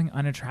I'm feeling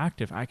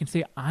unattractive, I can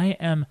say, I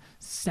am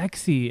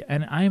sexy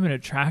and I am an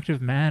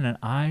attractive man and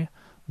I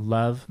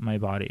love my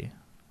body.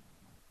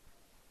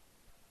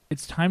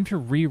 It's time to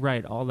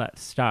rewrite all that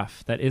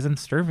stuff that isn't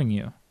serving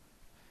you.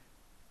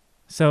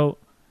 So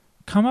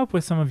come up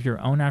with some of your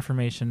own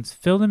affirmations,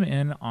 fill them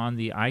in on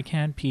the I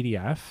Can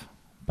PDF,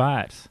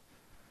 but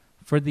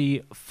for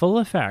the full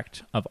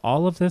effect of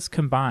all of this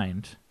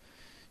combined,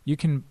 you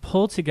can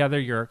pull together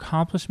your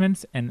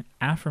accomplishments and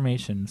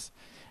affirmations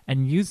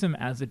and use them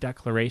as a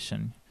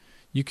declaration.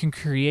 You can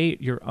create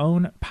your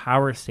own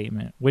power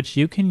statement, which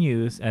you can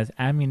use as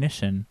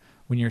ammunition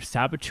when your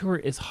saboteur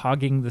is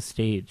hogging the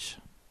stage.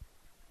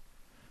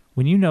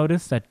 When you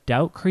notice that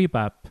doubt creep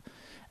up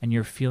and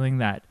you're feeling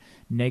that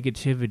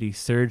negativity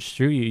surge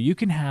through you, you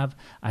can have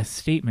a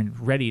statement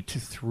ready to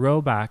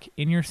throw back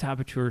in your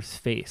saboteur's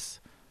face.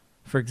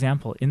 For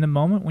example, in the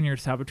moment when your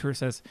saboteur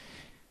says,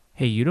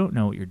 hey, you don't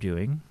know what you're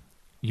doing,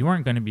 you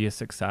aren't going to be a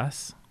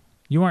success,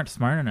 you aren't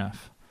smart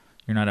enough,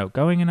 you're not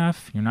outgoing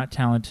enough, you're not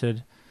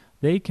talented,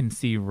 they can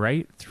see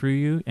right through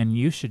you and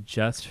you should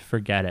just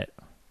forget it.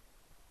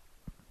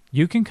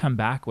 You can come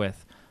back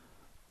with,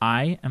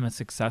 I am a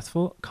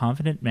successful,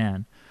 confident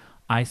man.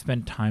 I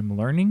spend time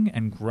learning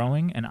and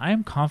growing, and I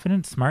am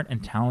confident, smart,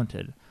 and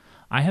talented.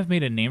 I have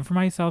made a name for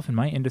myself in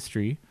my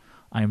industry.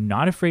 I am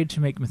not afraid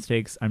to make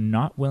mistakes. I'm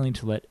not willing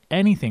to let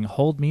anything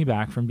hold me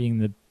back from being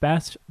the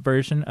best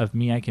version of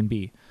me I can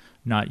be.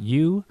 Not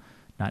you,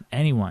 not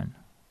anyone.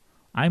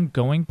 I'm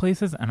going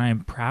places, and I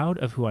am proud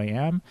of who I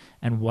am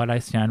and what I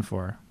stand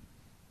for.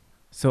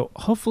 So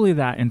hopefully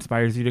that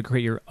inspires you to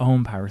create your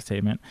own power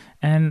statement.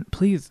 And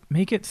please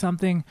make it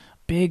something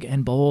big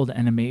and bold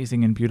and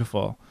amazing and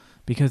beautiful,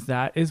 because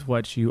that is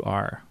what you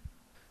are.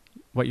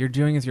 What you're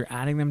doing is you're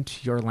adding them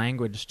to your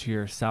language, to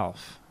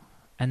yourself.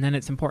 And then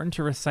it's important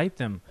to recite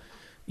them,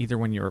 either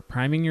when you're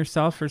priming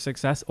yourself for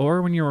success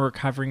or when you're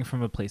recovering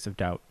from a place of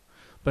doubt.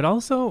 But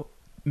also,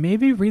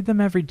 maybe read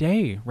them every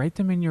day, write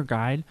them in your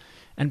guide,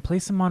 and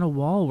place them on a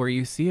wall where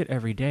you see it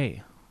every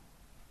day.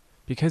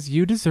 Because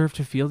you deserve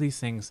to feel these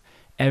things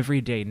every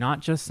day,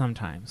 not just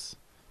sometimes.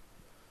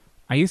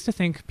 I used to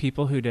think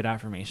people who did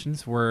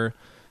affirmations were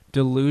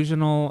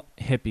delusional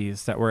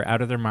hippies that were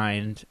out of their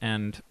mind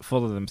and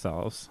full of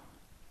themselves.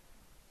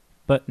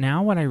 But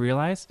now what I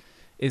realize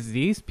is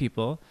these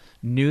people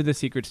knew the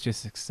secrets to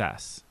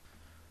success.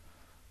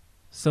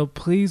 So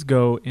please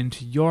go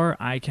into your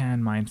I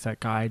Can Mindset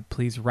Guide.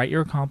 Please write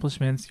your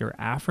accomplishments, your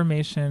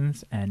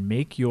affirmations, and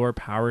make your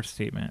power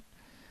statement.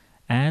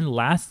 And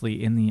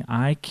lastly, in the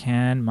I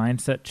Can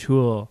Mindset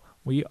tool,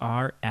 we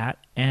are at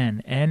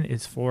N. N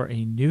is for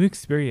a new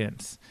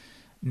experience.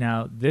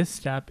 Now, this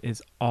step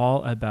is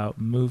all about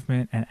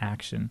movement and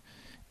action.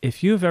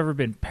 If you have ever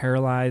been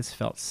paralyzed,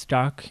 felt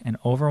stuck and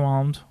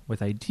overwhelmed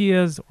with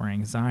ideas or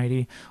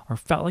anxiety, or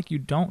felt like you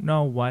don't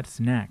know what's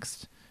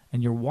next,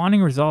 and you're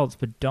wanting results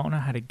but don't know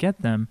how to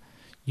get them,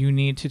 you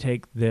need to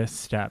take this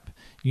step.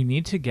 You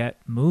need to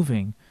get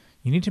moving.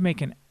 You need to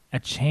make a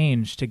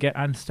change to get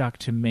unstuck,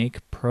 to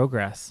make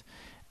progress.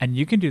 And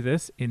you can do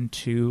this in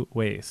two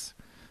ways.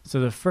 So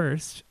the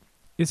first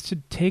is to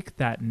take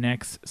that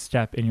next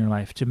step in your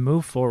life, to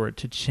move forward,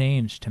 to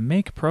change, to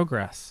make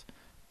progress,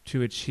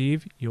 to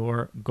achieve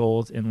your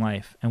goals in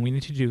life. And we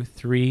need to do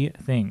three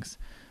things.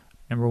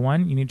 Number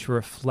one, you need to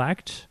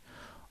reflect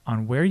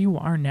on where you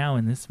are now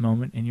in this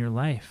moment in your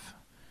life.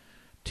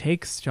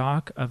 Take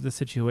stock of the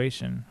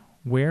situation.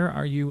 Where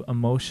are you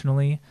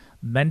emotionally,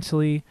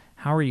 mentally?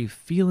 How are you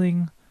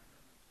feeling?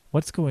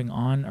 What's going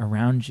on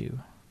around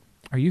you?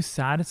 Are you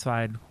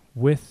satisfied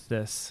with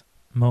this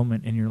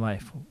moment in your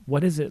life?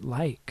 What is it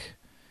like?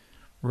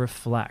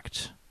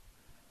 Reflect.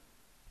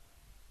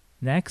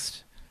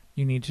 Next,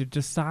 you need to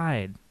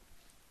decide.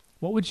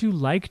 What would you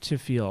like to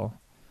feel?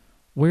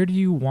 Where do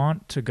you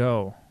want to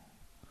go?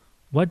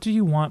 What do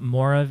you want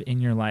more of in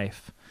your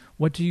life?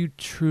 What do you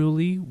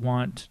truly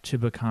want to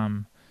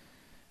become?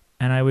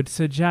 And I would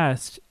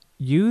suggest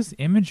use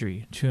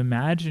imagery to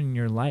imagine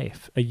your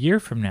life a year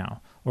from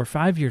now or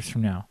 5 years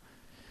from now.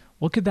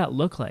 What could that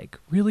look like?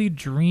 Really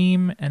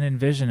dream and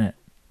envision it.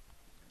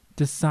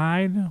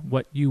 Decide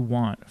what you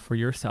want for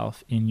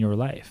yourself in your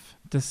life.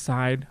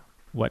 Decide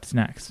what's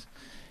next.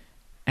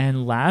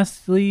 And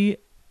lastly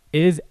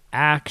is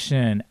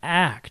action.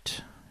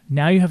 Act.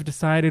 Now you have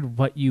decided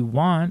what you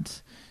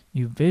want.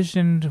 You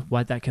visioned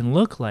what that can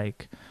look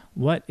like.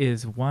 What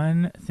is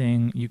one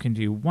thing you can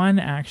do? One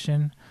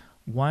action,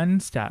 one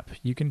step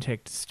you can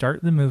take to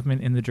start the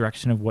movement in the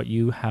direction of what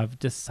you have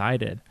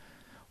decided.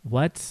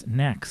 What's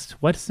next?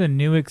 What's the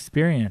new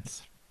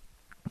experience?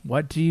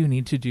 What do you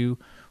need to do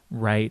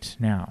right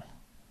now?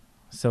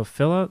 So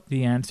fill out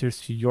the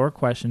answers to your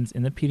questions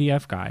in the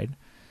PDF guide.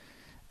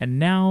 And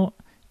now,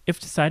 if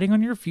deciding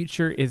on your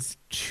future is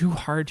too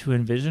hard to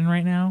envision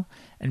right now,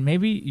 and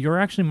maybe you're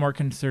actually more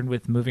concerned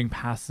with moving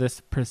past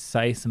this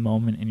precise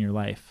moment in your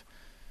life,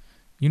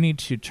 you need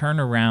to turn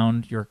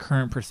around your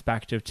current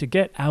perspective to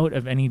get out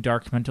of any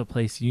dark mental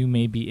place you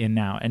may be in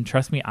now. And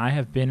trust me, I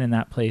have been in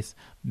that place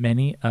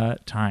many a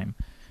time.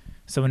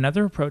 So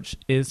another approach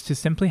is to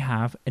simply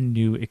have a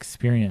new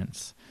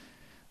experience.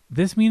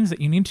 This means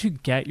that you need to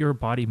get your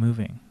body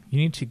moving. You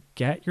need to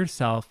get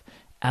yourself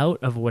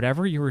out of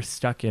whatever you were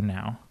stuck in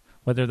now.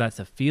 Whether that's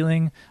a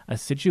feeling, a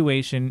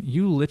situation,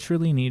 you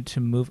literally need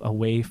to move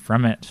away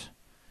from it.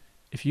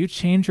 If you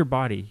change your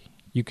body,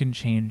 you can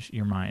change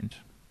your mind.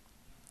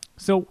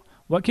 So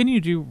what can you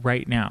do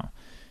right now?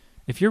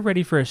 If you're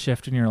ready for a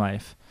shift in your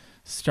life,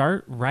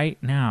 start right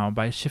now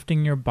by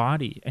shifting your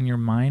body, and your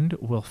mind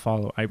will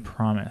follow, I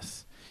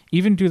promise.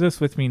 Even do this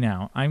with me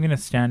now. I'm going to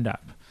stand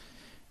up.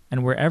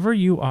 And wherever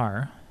you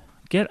are,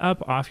 get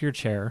up off your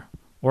chair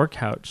or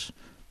couch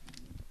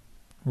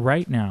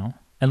right now,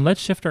 and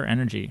let's shift our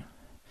energy.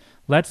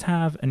 Let's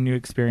have a new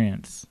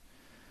experience.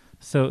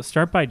 So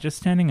start by just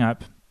standing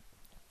up,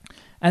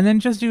 and then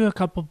just do a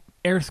couple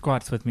air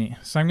squats with me.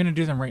 So I'm going to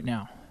do them right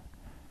now.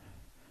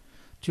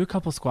 Do a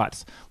couple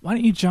squats. Why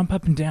don't you jump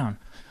up and down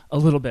a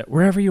little bit,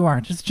 wherever you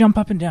are? Just jump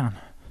up and down.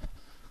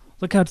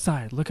 Look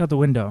outside. Look out the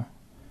window.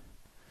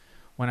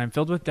 When I'm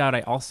filled with doubt,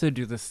 I also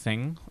do this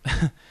thing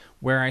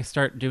where I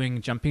start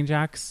doing jumping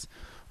jacks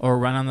or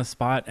run on the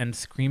spot and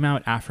scream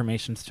out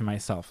affirmations to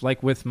myself.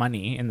 Like with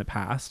money in the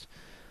past,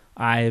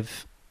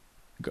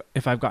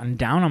 if I've gotten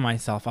down on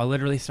myself, I'll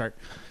literally start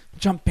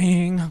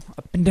jumping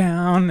up and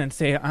down and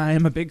say,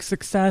 I'm a big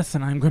success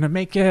and I'm going to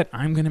make it.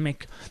 I'm going to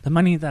make the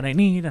money that I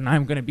need and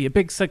I'm going to be a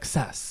big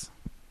success.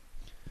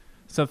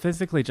 So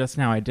physically, just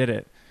now I did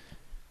it.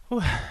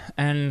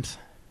 And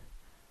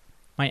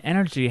my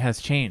energy has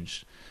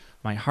changed.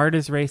 My heart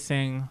is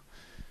racing.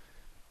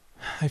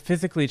 I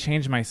physically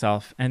changed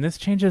myself, and this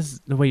changes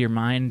the way your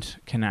mind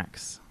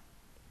connects.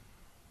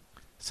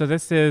 So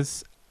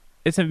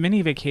it's a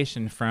mini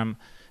vacation from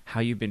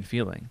how you've been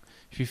feeling.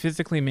 If you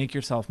physically make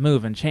yourself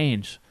move and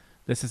change,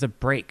 this is a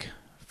break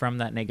from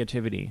that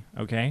negativity,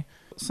 okay?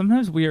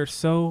 Sometimes we are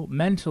so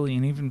mentally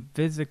and even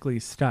physically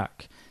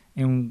stuck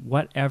in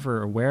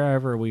whatever or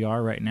wherever we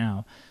are right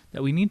now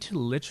that we need to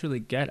literally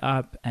get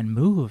up and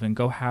move and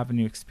go have a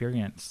new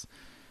experience.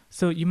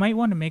 So you might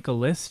want to make a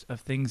list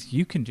of things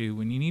you can do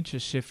when you need to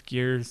shift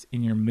gears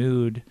in your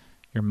mood,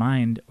 your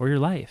mind, or your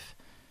life.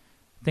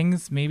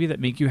 Things maybe that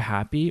make you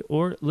happy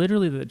or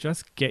literally that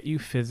just get you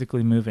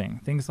physically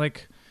moving. Things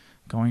like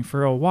going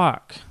for a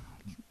walk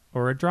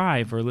or a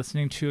drive or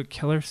listening to a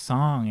killer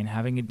song and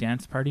having a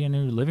dance party in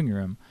your living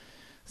room.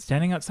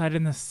 Standing outside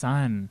in the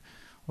sun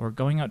or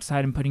going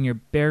outside and putting your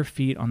bare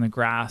feet on the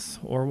grass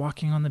or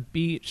walking on the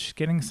beach,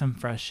 getting some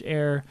fresh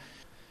air.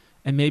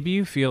 And maybe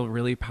you feel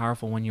really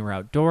powerful when you're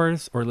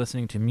outdoors or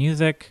listening to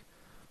music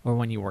or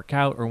when you work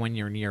out or when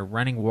you're near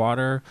running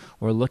water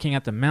or looking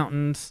at the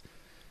mountains.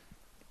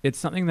 It's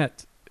something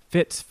that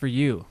fits for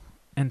you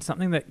and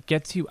something that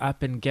gets you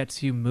up and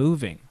gets you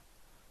moving.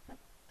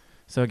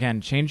 So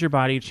again, change your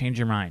body, change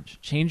your mind,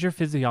 change your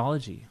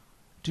physiology,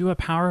 do a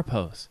power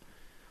pose,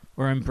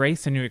 or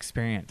embrace a new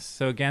experience.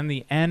 So again,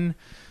 the N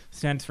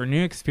stands for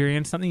new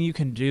experience, something you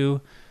can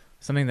do,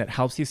 something that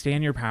helps you stay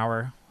in your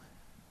power,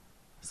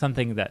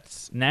 something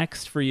that's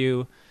next for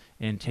you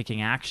in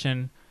taking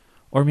action,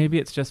 or maybe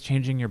it's just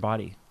changing your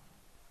body.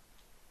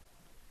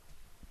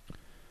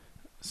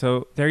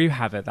 So there you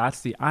have it. That's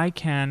the I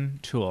Can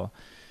tool.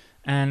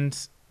 And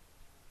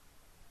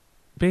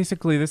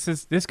basically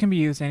this can be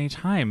used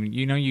anytime.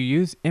 You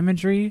use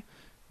imagery,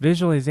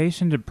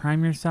 visualization to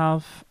prime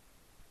yourself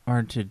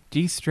or to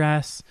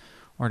de-stress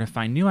or to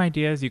find new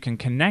ideas. You can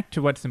connect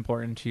to what's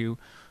important to you,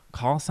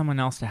 call someone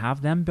else to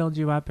have them build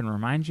you up and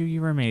remind you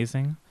you're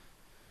amazing.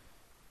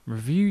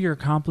 Review your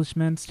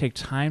accomplishments, take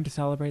time to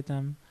celebrate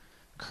them,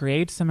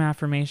 create some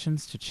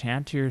affirmations to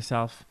chant to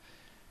yourself,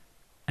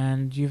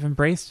 and you've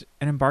embraced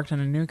and embarked on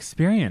a new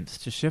experience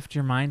to shift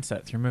your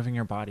mindset through moving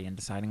your body and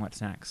deciding what's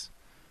next.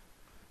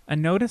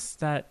 And notice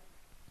that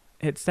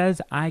it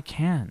says, I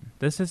can.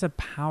 This is a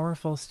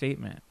powerful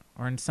statement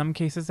or in some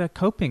cases, a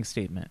coping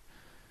statement.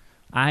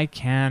 I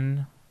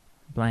can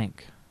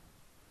blank.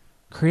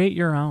 Create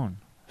your own.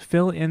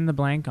 Fill in the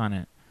blank on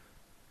it.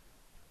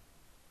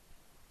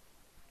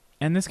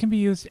 And this can be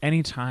used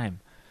anytime,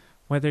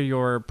 whether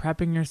you're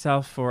prepping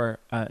yourself for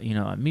a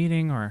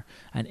meeting or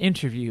an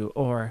interview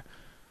or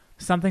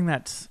something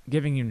that's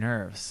giving you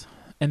nerves.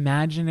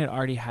 Imagine it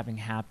already having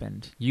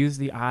happened. Use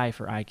the I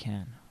for I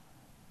can.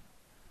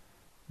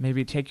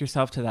 Maybe take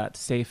yourself to that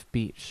safe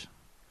beach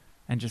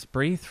and just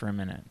breathe for a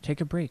minute.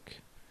 Take a break.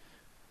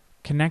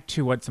 Connect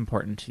to what's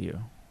important to you.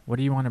 What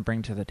do you want to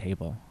bring to the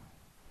table?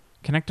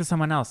 Connect to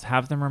someone else.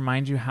 Have them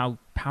remind you how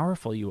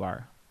powerful you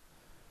are.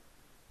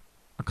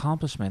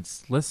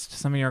 Accomplishments. List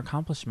some of your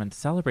accomplishments.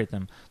 Celebrate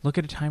them. Look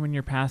at a time in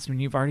your past when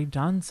you've already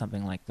done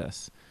something like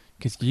this,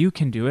 because you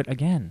can do it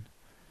again.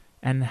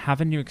 And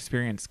have a new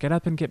experience. Get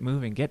up and get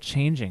moving. Get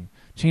changing.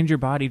 Change your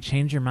body.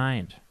 Change your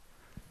mind.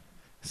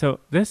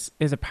 So this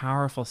is a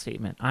powerful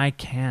statement. I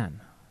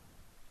can.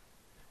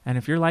 And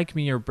if you're like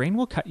me, your brain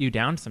will cut you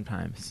down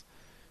sometimes.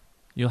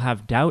 You'll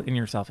have doubt in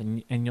yourself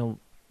and you'll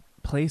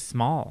play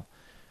small.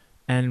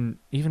 And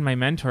even my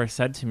mentor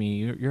said to me,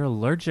 you're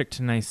allergic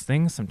to nice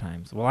things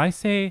sometimes. Well, I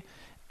say,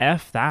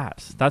 F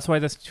that. That's why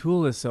this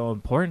tool is so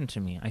important to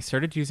me. I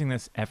started using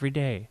this every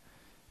day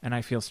and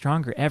I feel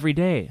stronger every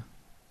day.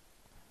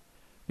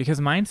 Because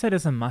mindset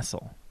is a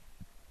muscle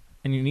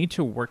and you need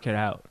to work it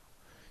out.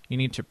 You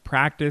need to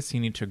practice. You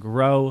need to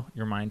grow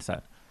your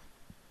mindset.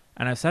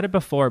 And I've said it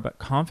before, but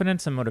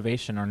confidence and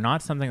motivation are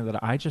not something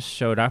that I just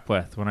showed up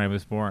with when I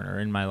was born or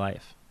in my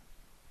life.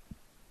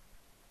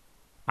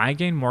 I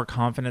gained more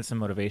confidence and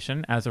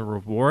motivation as a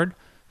reward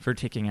for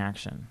taking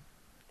action.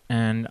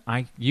 And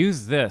I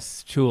use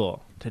this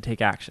tool to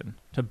take action,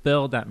 to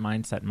build that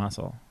mindset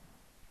muscle.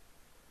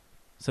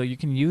 So you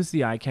can use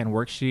the I Can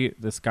worksheet,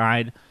 this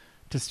guide,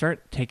 to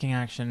start taking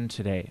action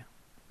today.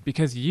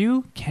 Because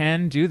you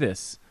can do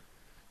this.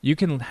 You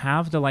can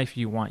have the life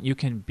you want. You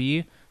can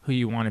be who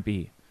you want to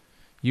be.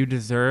 You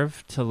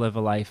deserve to live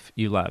a life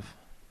you love.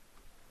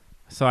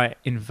 So I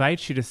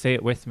invite you to say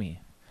it with me.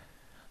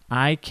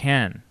 I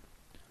can.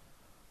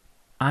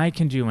 I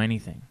can do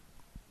anything.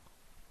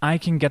 I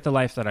can get the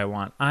life that I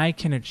want. I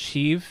can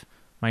achieve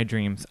my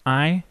dreams.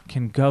 I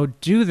can go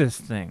do this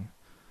thing.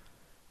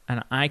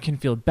 And I can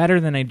feel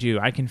better than I do.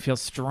 I can feel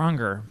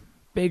stronger,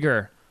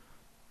 bigger,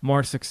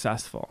 more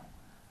successful.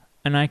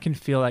 And I can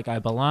feel like I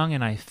belong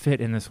and I fit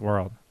in this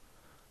world.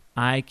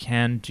 I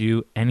can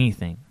do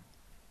anything.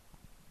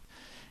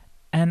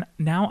 And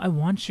now I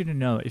want you to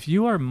know, if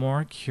you are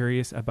more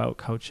curious about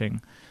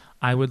coaching,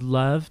 I would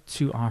love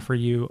to offer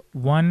you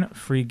one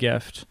free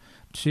gift,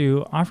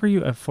 to offer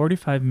you a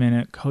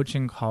 45-minute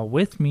coaching call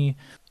with me.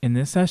 In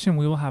this session,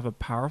 we will have a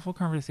powerful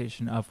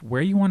conversation of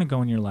where you want to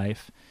go in your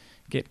life,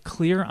 get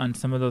clear on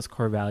some of those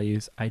core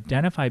values,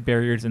 identify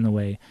barriers in the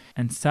way,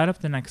 and set up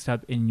the next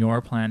step in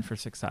your plan for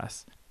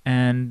success.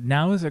 And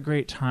now is a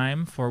great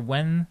time for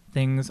when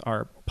things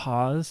are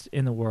paused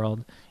in the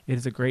world. It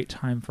is a great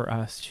time for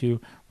us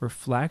to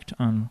reflect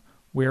on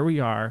where we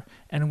are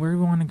and where we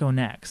want to go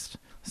next.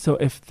 So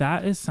if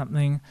that is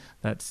something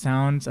that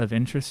sounds of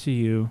interest to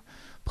you,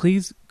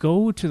 please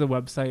go to the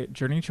website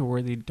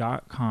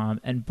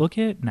journeytoworthy.com and book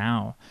it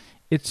now.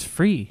 It's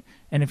free.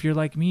 And if you're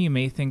like me, you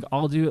may think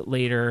I'll do it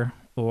later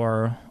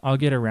or I'll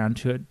get around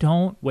to it.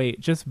 Don't wait.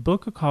 Just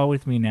book a call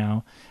with me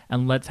now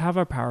and let's have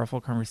a powerful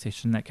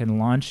conversation that can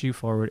launch you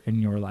forward in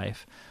your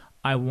life.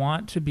 I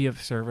want to be of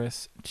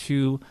service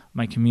to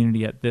my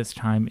community at this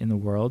time in the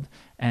world,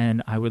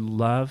 and I would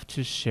love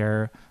to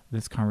share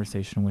this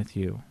conversation with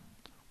you.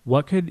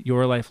 What could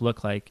your life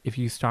look like if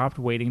you stopped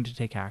waiting to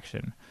take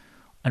action?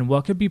 And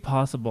what could be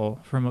possible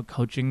from a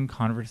coaching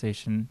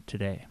conversation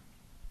today?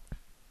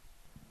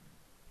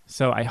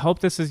 So I hope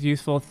this is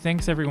useful.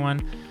 Thanks,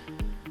 everyone.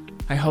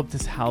 I hope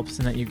this helps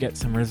and that you get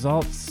some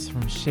results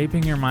from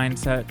shaping your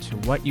mindset to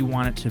what you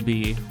want it to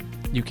be.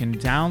 You can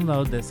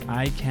download this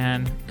I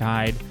Can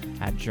guide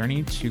at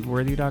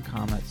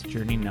journey2worthy.com. That's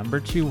journey number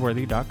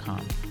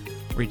 2worthy.com.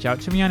 Reach out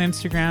to me on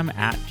Instagram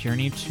at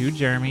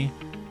journey2jeremy.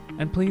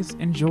 And please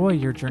enjoy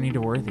your journey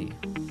to worthy.